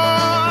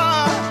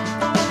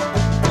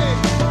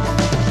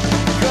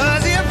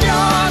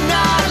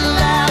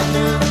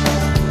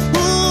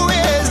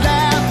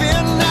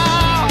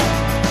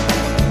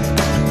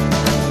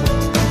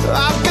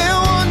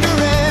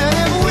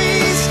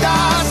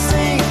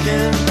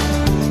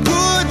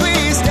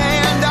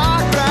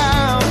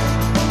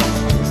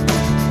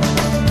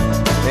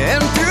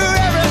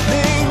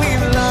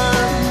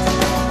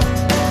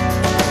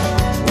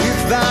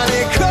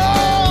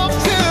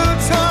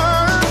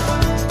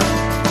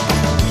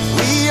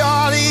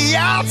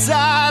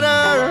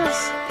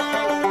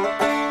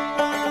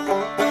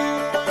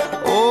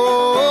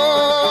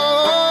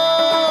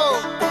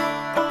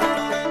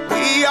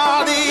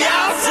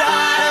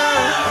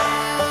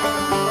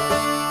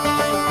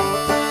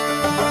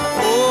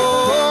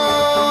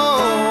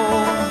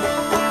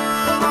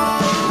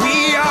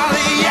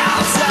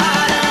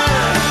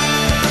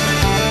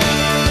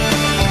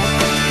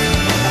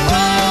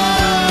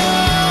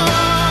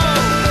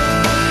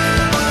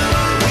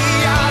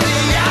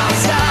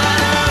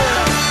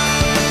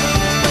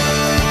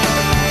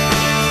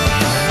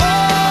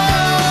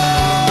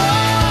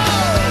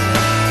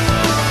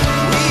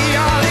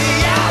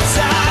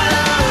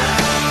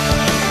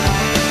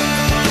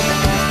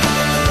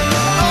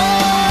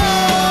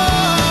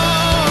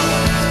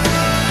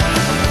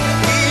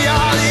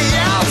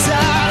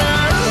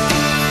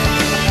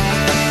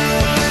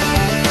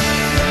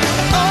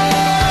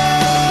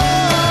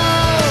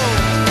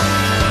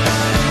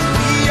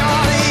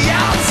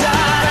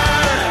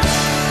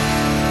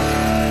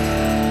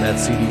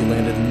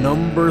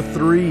 Number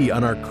 3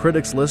 on our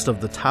critics list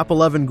of the top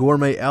 11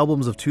 gourmet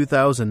albums of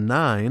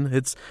 2009.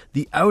 It's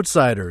The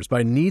Outsiders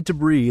by Need to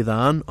Breathe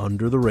on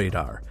Under the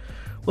Radar.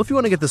 Well, if you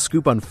want to get the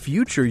scoop on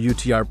future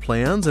UTR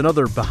plans and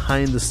other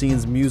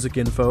behind-the-scenes music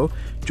info,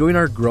 join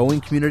our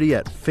growing community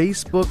at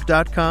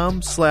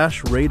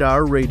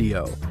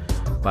facebook.com/radarradio.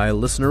 By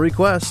listener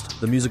request,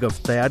 the music of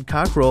Thad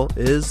Cockrell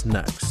is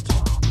next.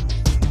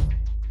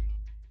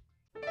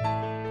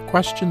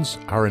 Questions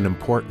are an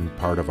important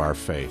part of our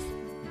faith.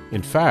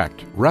 In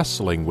fact,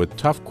 wrestling with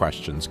tough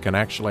questions can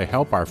actually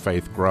help our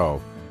faith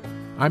grow.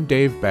 I'm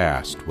Dave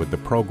Bast with the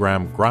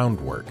program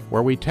Groundwork,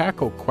 where we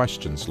tackle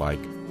questions like,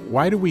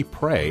 why do we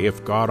pray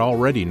if God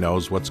already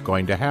knows what's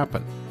going to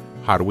happen?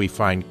 How do we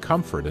find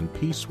comfort and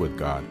peace with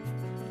God?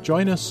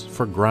 Join us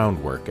for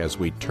Groundwork as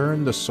we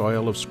turn the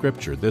soil of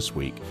Scripture this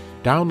week.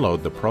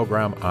 Download the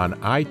program on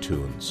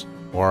iTunes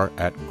or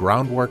at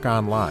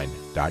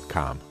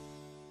groundworkonline.com.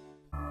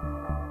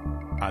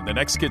 On the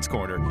next Kids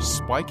Corner,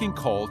 Spike and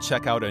Cole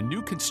check out a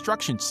new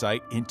construction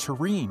site in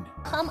Turin.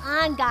 Come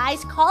on,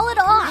 guys, call it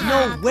off.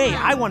 No way,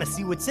 I want to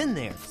see what's in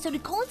there. So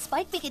did Cole and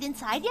Spike make it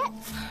inside yet?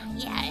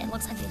 Yeah, it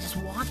looks like they just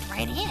walked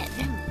right in.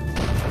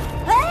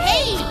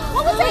 Hey!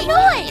 What was that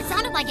noise? It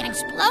sounded like an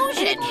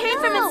explosion. And it came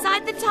from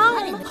inside the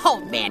tunnel. Oh,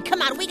 man,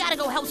 come on, we gotta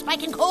go help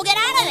Spike and Cole get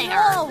out of there.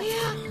 Oh.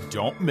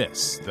 Don't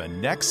miss the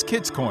next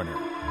Kids Corner.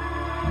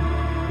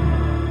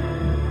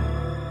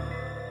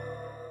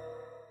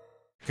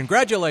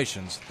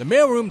 Congratulations. The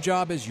mailroom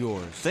job is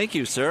yours. Thank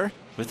you, sir.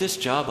 With this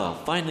job, I'll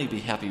finally be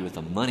happy with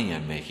the money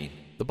I'm making.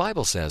 The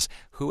Bible says,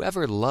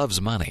 whoever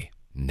loves money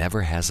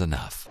never has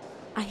enough.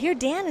 I hear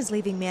Dan is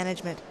leaving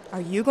management.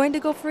 Are you going to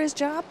go for his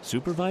job?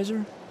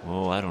 Supervisor?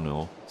 Oh, I don't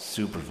know.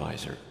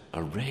 Supervisor.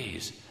 A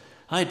raise.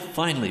 I'd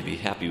finally be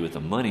happy with the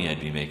money I'd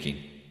be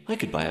making. I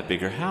could buy a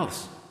bigger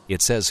house.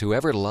 It says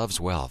whoever loves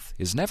wealth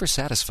is never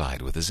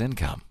satisfied with his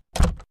income.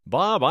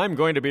 Bob, I'm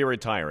going to be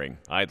retiring.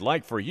 I'd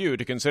like for you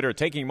to consider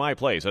taking my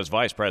place as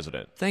vice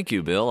president. Thank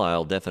you, Bill.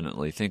 I'll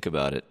definitely think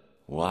about it.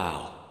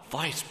 Wow,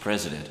 vice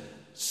president.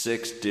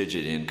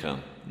 6-digit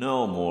income.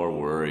 No more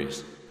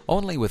worries.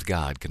 Only with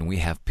God can we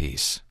have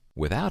peace.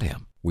 Without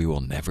Him, we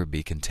will never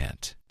be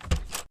content.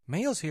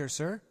 Mail's here,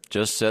 sir.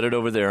 Just set it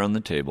over there on the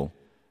table.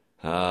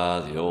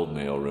 Ah, the old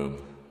mailroom.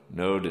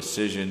 No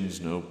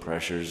decisions, no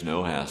pressures,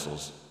 no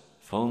hassles.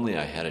 If only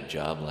I had a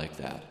job like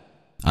that.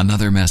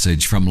 Another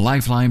message from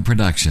Lifeline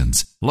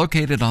Productions,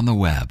 located on the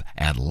web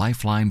at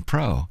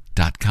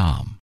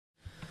lifelinepro.com.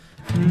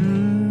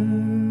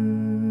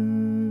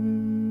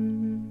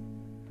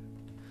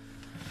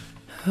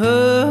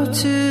 Oh,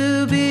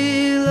 to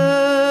be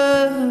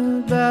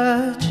loved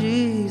by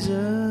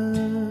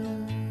Jesus.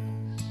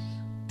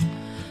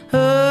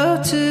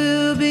 Oh,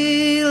 to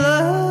be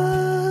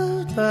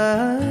loved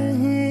by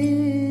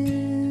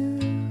Him.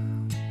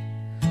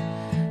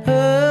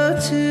 Oh,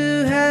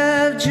 to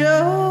have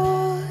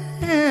joy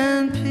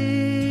and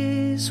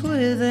peace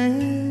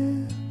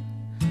within.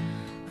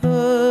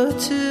 Oh,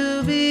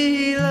 to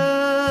be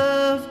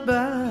loved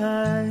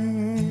by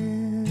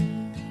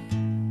Him.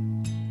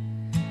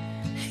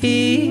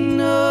 He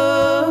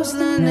knows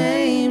the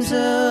names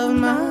of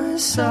my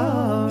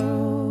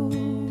sorrows.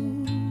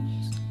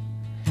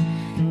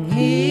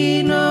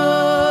 He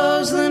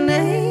knows the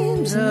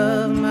names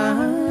of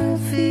my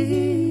fears.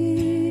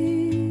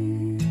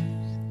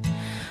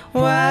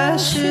 Why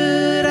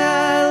should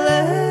I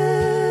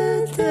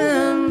let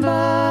them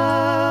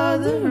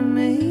bother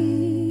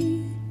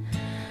me?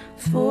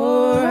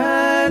 For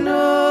I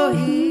know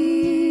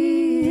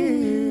He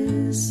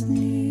is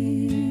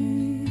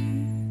near.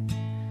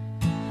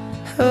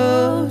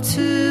 Oh,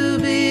 to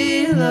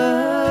be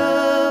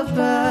loved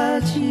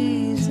by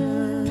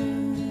Jesus.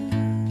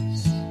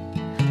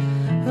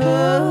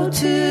 Oh,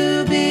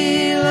 to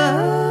be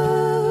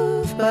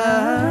loved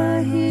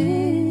by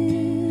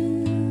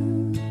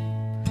Him.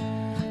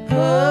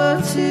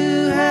 Oh,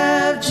 to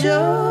have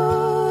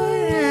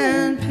joy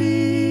and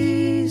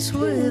peace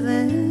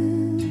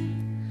within.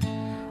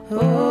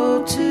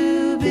 Oh,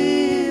 to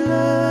be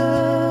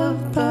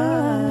loved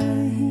by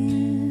Him.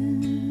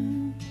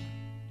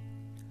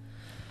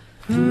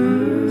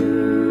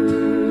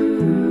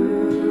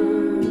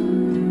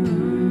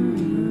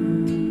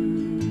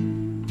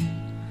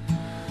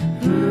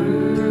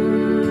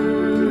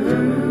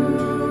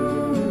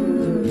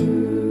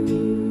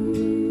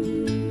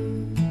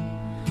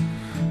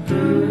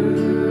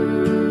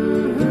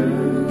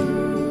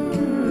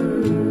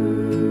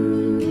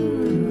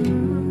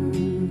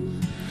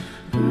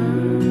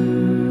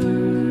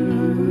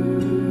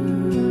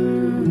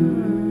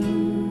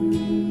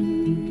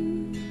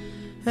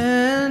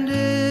 And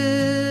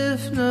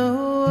if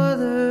no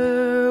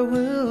other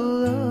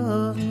will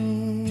love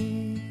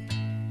me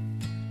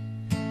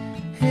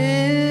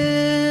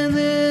in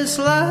this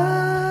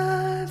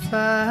life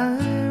I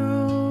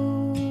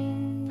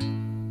roam,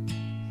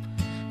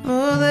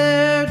 oh,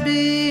 there'd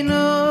be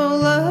no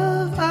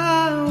love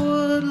I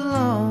would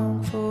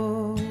long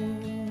for.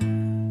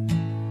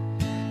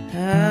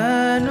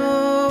 I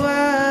know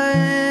I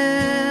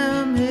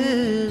am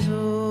His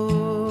own.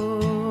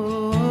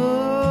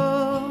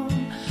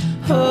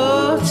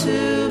 Oh,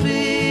 to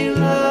be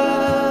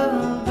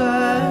loved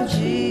by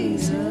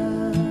Jesus.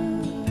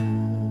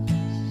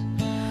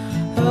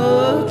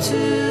 Oh,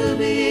 to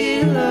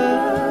be loved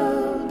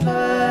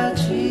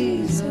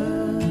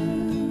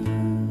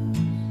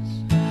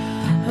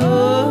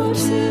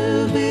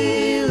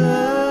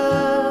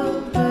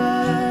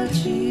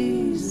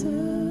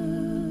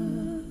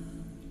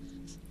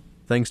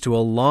Thanks to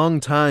a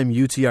long-time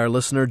UTR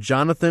listener,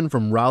 Jonathan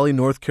from Raleigh,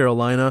 North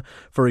Carolina,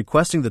 for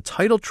requesting the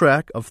title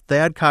track of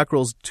Thad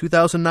Cockrell's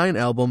 2009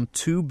 album,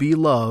 To Be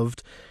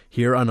Loved,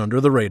 here on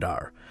Under the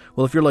Radar.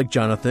 Well, if you're like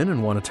Jonathan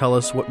and want to tell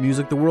us what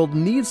music the world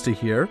needs to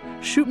hear,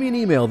 shoot me an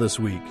email this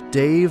week,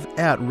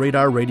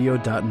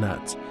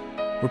 dave@radarradio.net.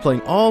 We're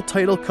playing all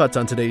title cuts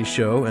on today's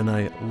show, and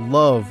I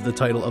love the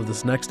title of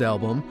this next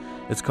album.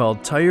 It's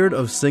called Tired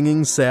of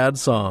Singing Sad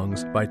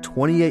Songs by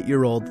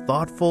 28-year-old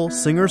thoughtful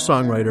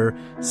singer-songwriter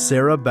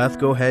Sarah Beth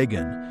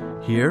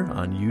Gohagan, here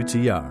on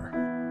UTR.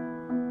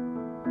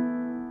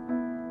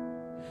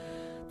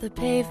 The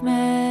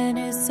pavement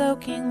is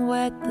soaking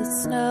wet, the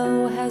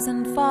snow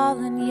hasn't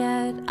fallen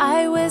yet.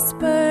 I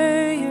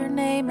whisper your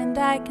name and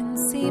I can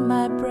see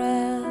my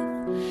breath.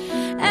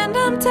 And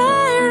I'm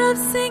tired of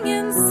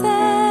singing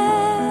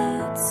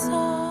sad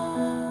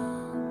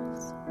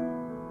songs.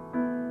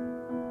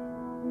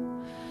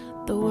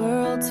 The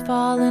world's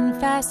fallen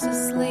fast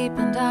asleep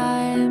and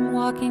I'm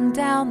walking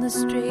down the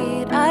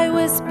street. I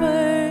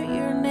whisper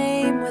your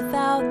name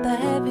without the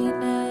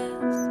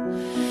heaviness.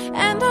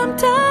 And I'm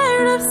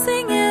tired of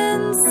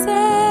singing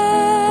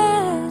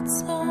sad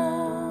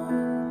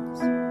songs.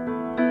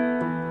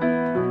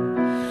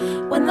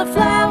 When the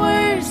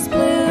flowers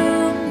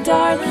bloom,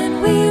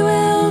 darling, we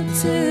will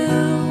too.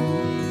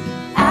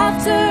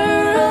 After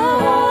a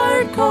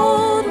hard,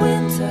 cold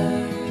winter,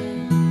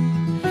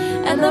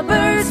 and the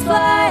birds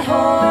fly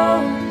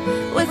home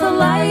with a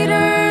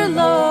lighter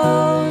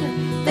load,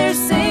 they're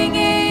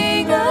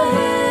singing a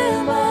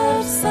hymn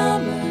of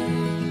summer.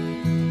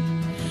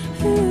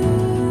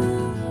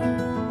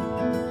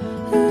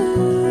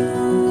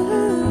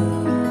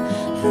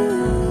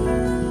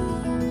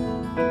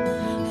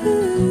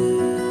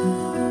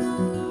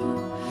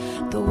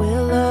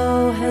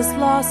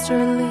 Lost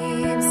her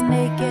leaves,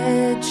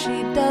 naked,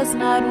 she does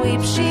not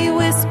weep. She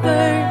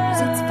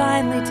whispers, it's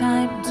finally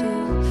time to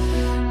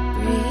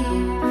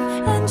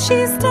breathe. And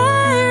she's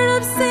tired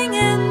of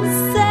singing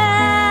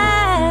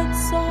sad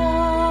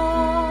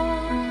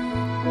songs.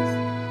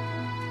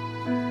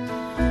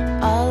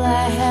 All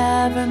I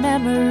have are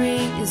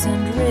memories,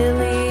 and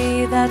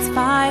really that's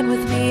fine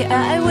with me.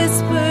 I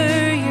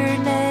whisper your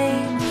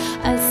name,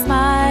 I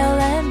smile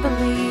and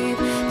believe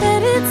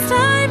that it's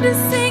time to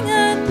sing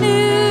a new.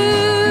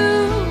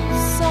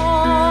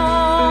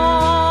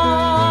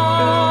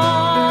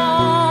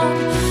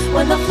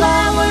 When the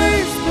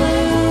flowers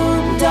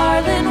bloom,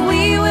 darling,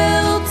 we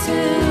will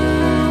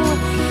too.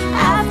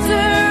 After a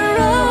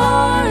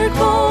hard,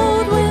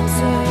 cold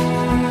winter,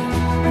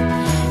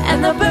 and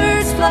the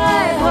birds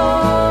fly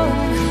home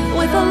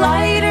with a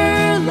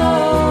lighter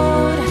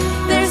load,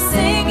 they're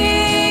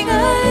singing a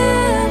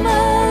hymn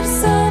of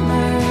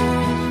summer.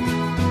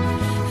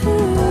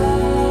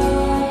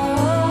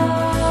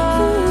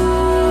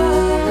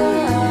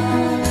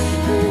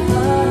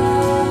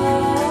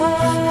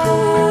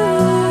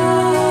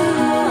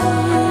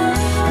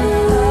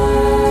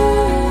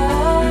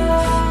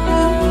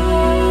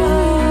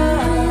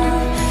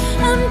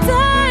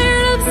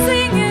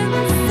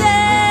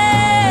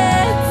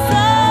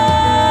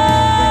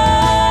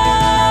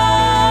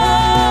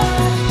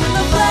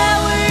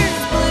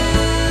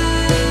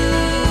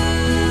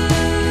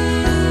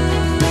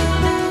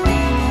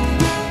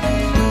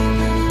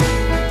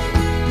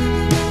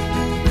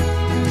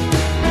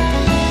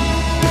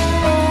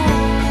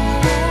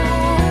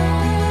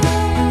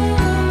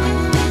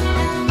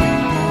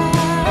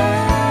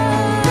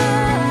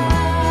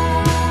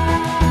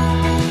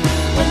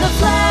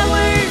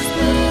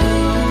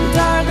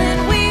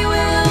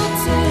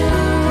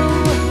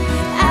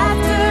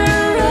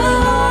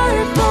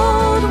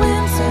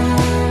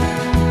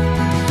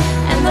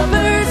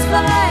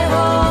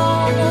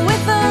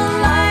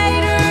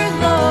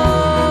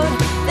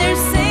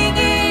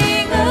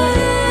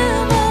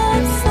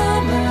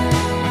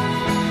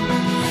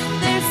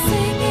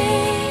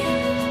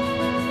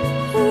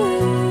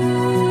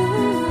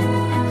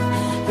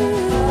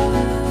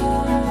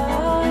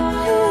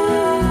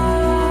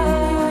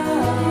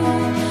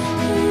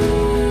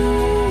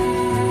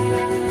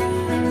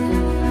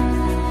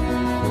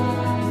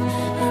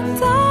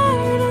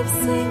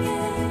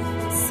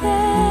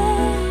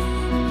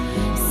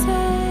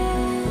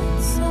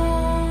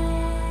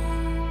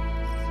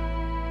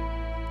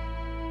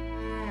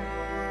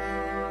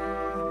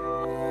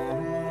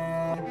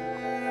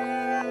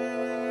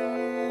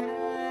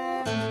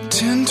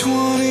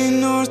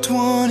 North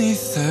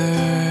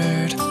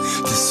 23rd,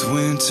 this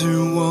winter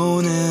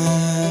won't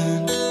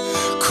end.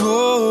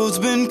 Cold's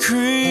been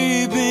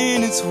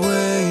creeping its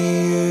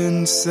way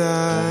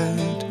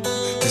inside.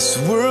 This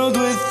world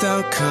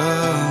without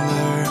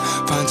color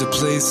finds a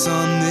place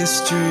on this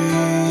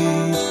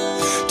street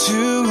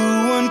to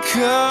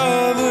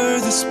uncover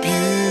this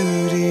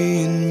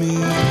beauty in me.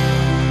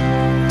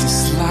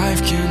 This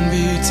life can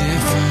be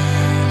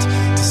different,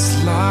 this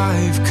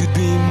life could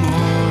be more.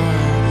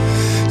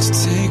 To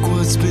take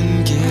what's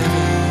been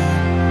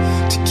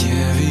given, to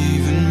give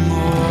even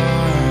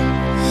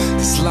more.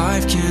 This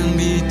life can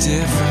be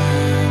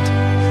different,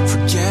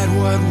 forget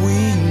what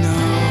we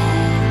know.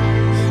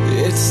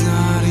 it's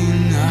not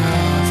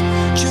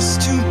enough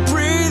just to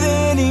breathe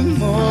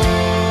anymore.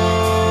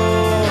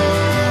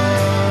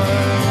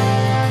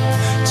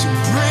 To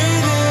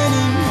breathe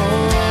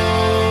anymore.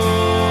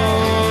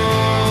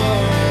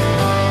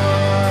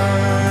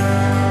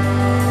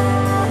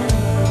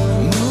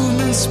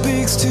 Movement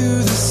speaks to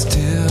the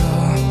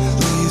still,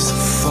 leaves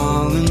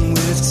falling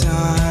with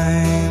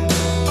time.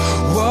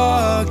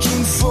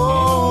 Walking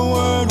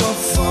forward while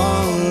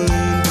falling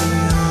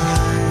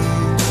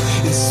behind.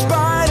 In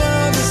spite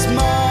of this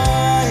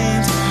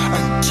mind, I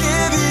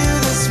give you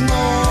this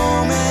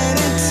moment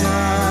in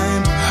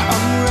time.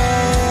 I'm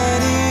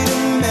ready to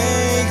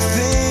make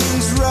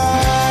things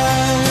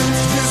right.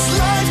 This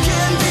life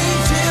can be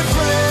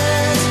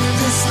different.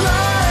 This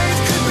life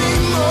could be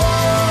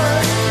more.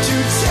 To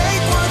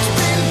take what's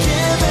been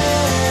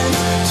given,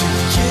 to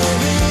give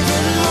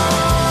even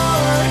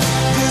more.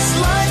 This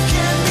life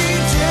can be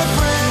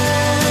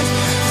different.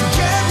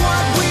 Forget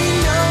what we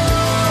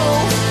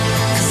know,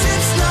 'cause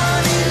it's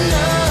not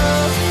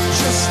enough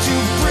just to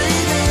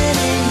breathe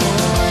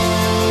anymore.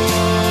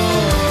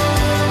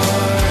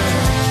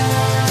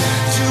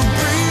 To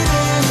breathe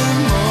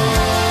anymore.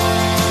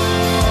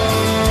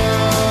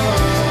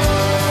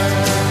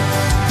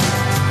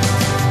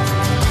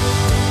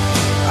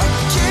 I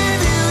give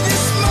you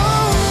this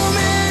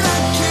moment, I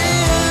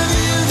give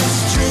you this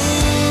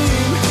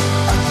dream,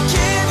 I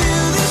give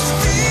you this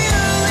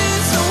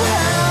feeling, so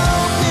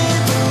help me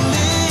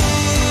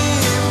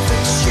believe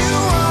that you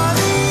are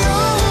the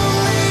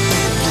only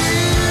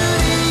beauty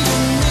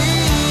in me.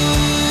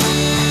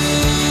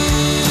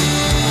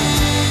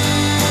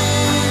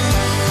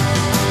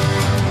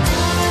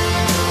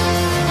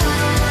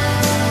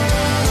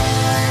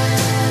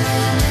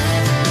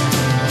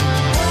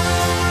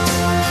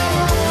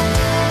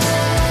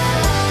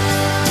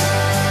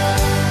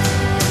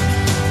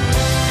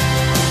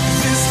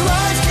 This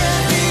life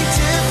can be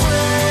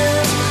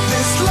different.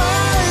 This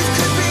life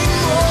could be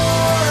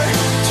more.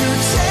 To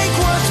take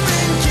what's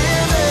been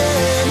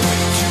given,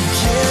 to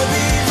give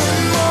even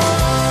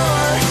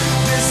more.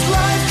 This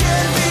life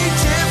can be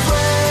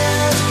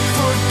different.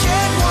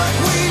 Forget what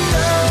we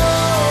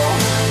know,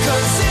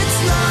 'cause it's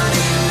not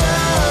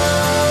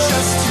enough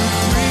just to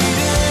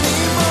breathe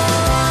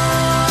anymore.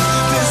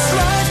 This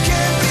life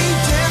can be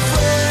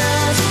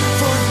different.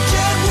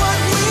 Forget what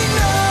we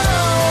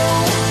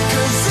know,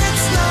 'cause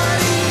it's not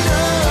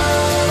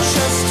enough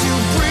just to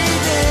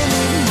breathe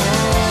anymore.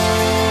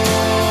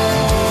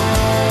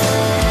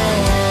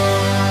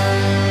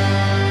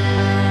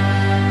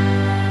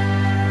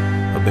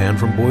 A band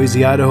from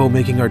Boise, Idaho,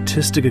 making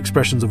artistic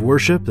expressions of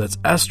worship. That's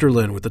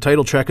Esterlin with the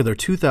title track of their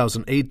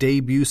 2008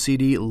 debut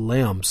CD,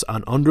 Lamps,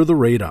 on Under the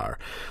Radar.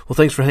 Well,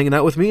 thanks for hanging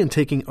out with me and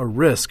taking a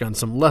risk on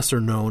some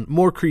lesser-known,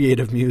 more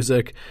creative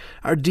music.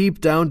 Our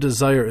deep-down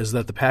desire is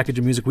that the package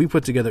of music we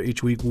put together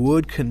each week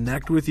would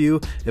connect with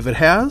you. If it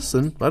has,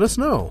 then let us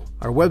know.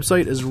 Our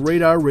website is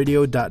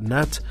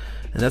radarradio.net,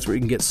 and that's where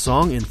you can get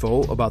song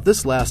info about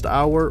this last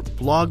hour,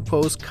 blog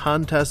posts,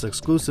 contests,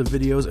 exclusive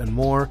videos, and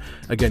more.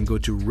 Again, go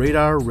to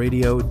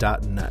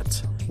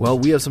radarradio.net. Well,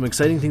 we have some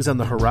exciting things on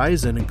the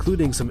horizon,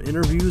 including some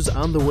interviews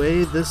on the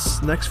way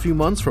this next few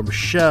months from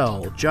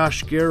Shell,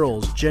 Josh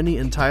Garrels, Jenny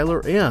and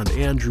Tyler, and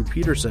Andrew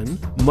Peterson.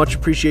 Much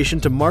appreciation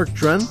to Mark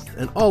Drenth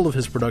and all of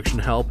his production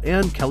help,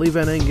 and Kelly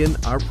Van Engen,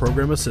 our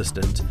program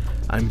assistant.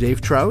 I'm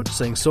Dave Trout,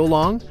 saying so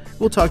long.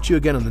 We'll talk to you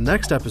again on the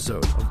next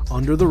episode of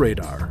Under the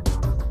Radar.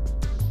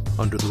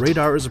 Under the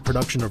Radar is a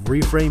production of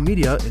Reframe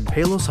Media in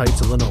Palos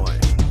Heights, Illinois.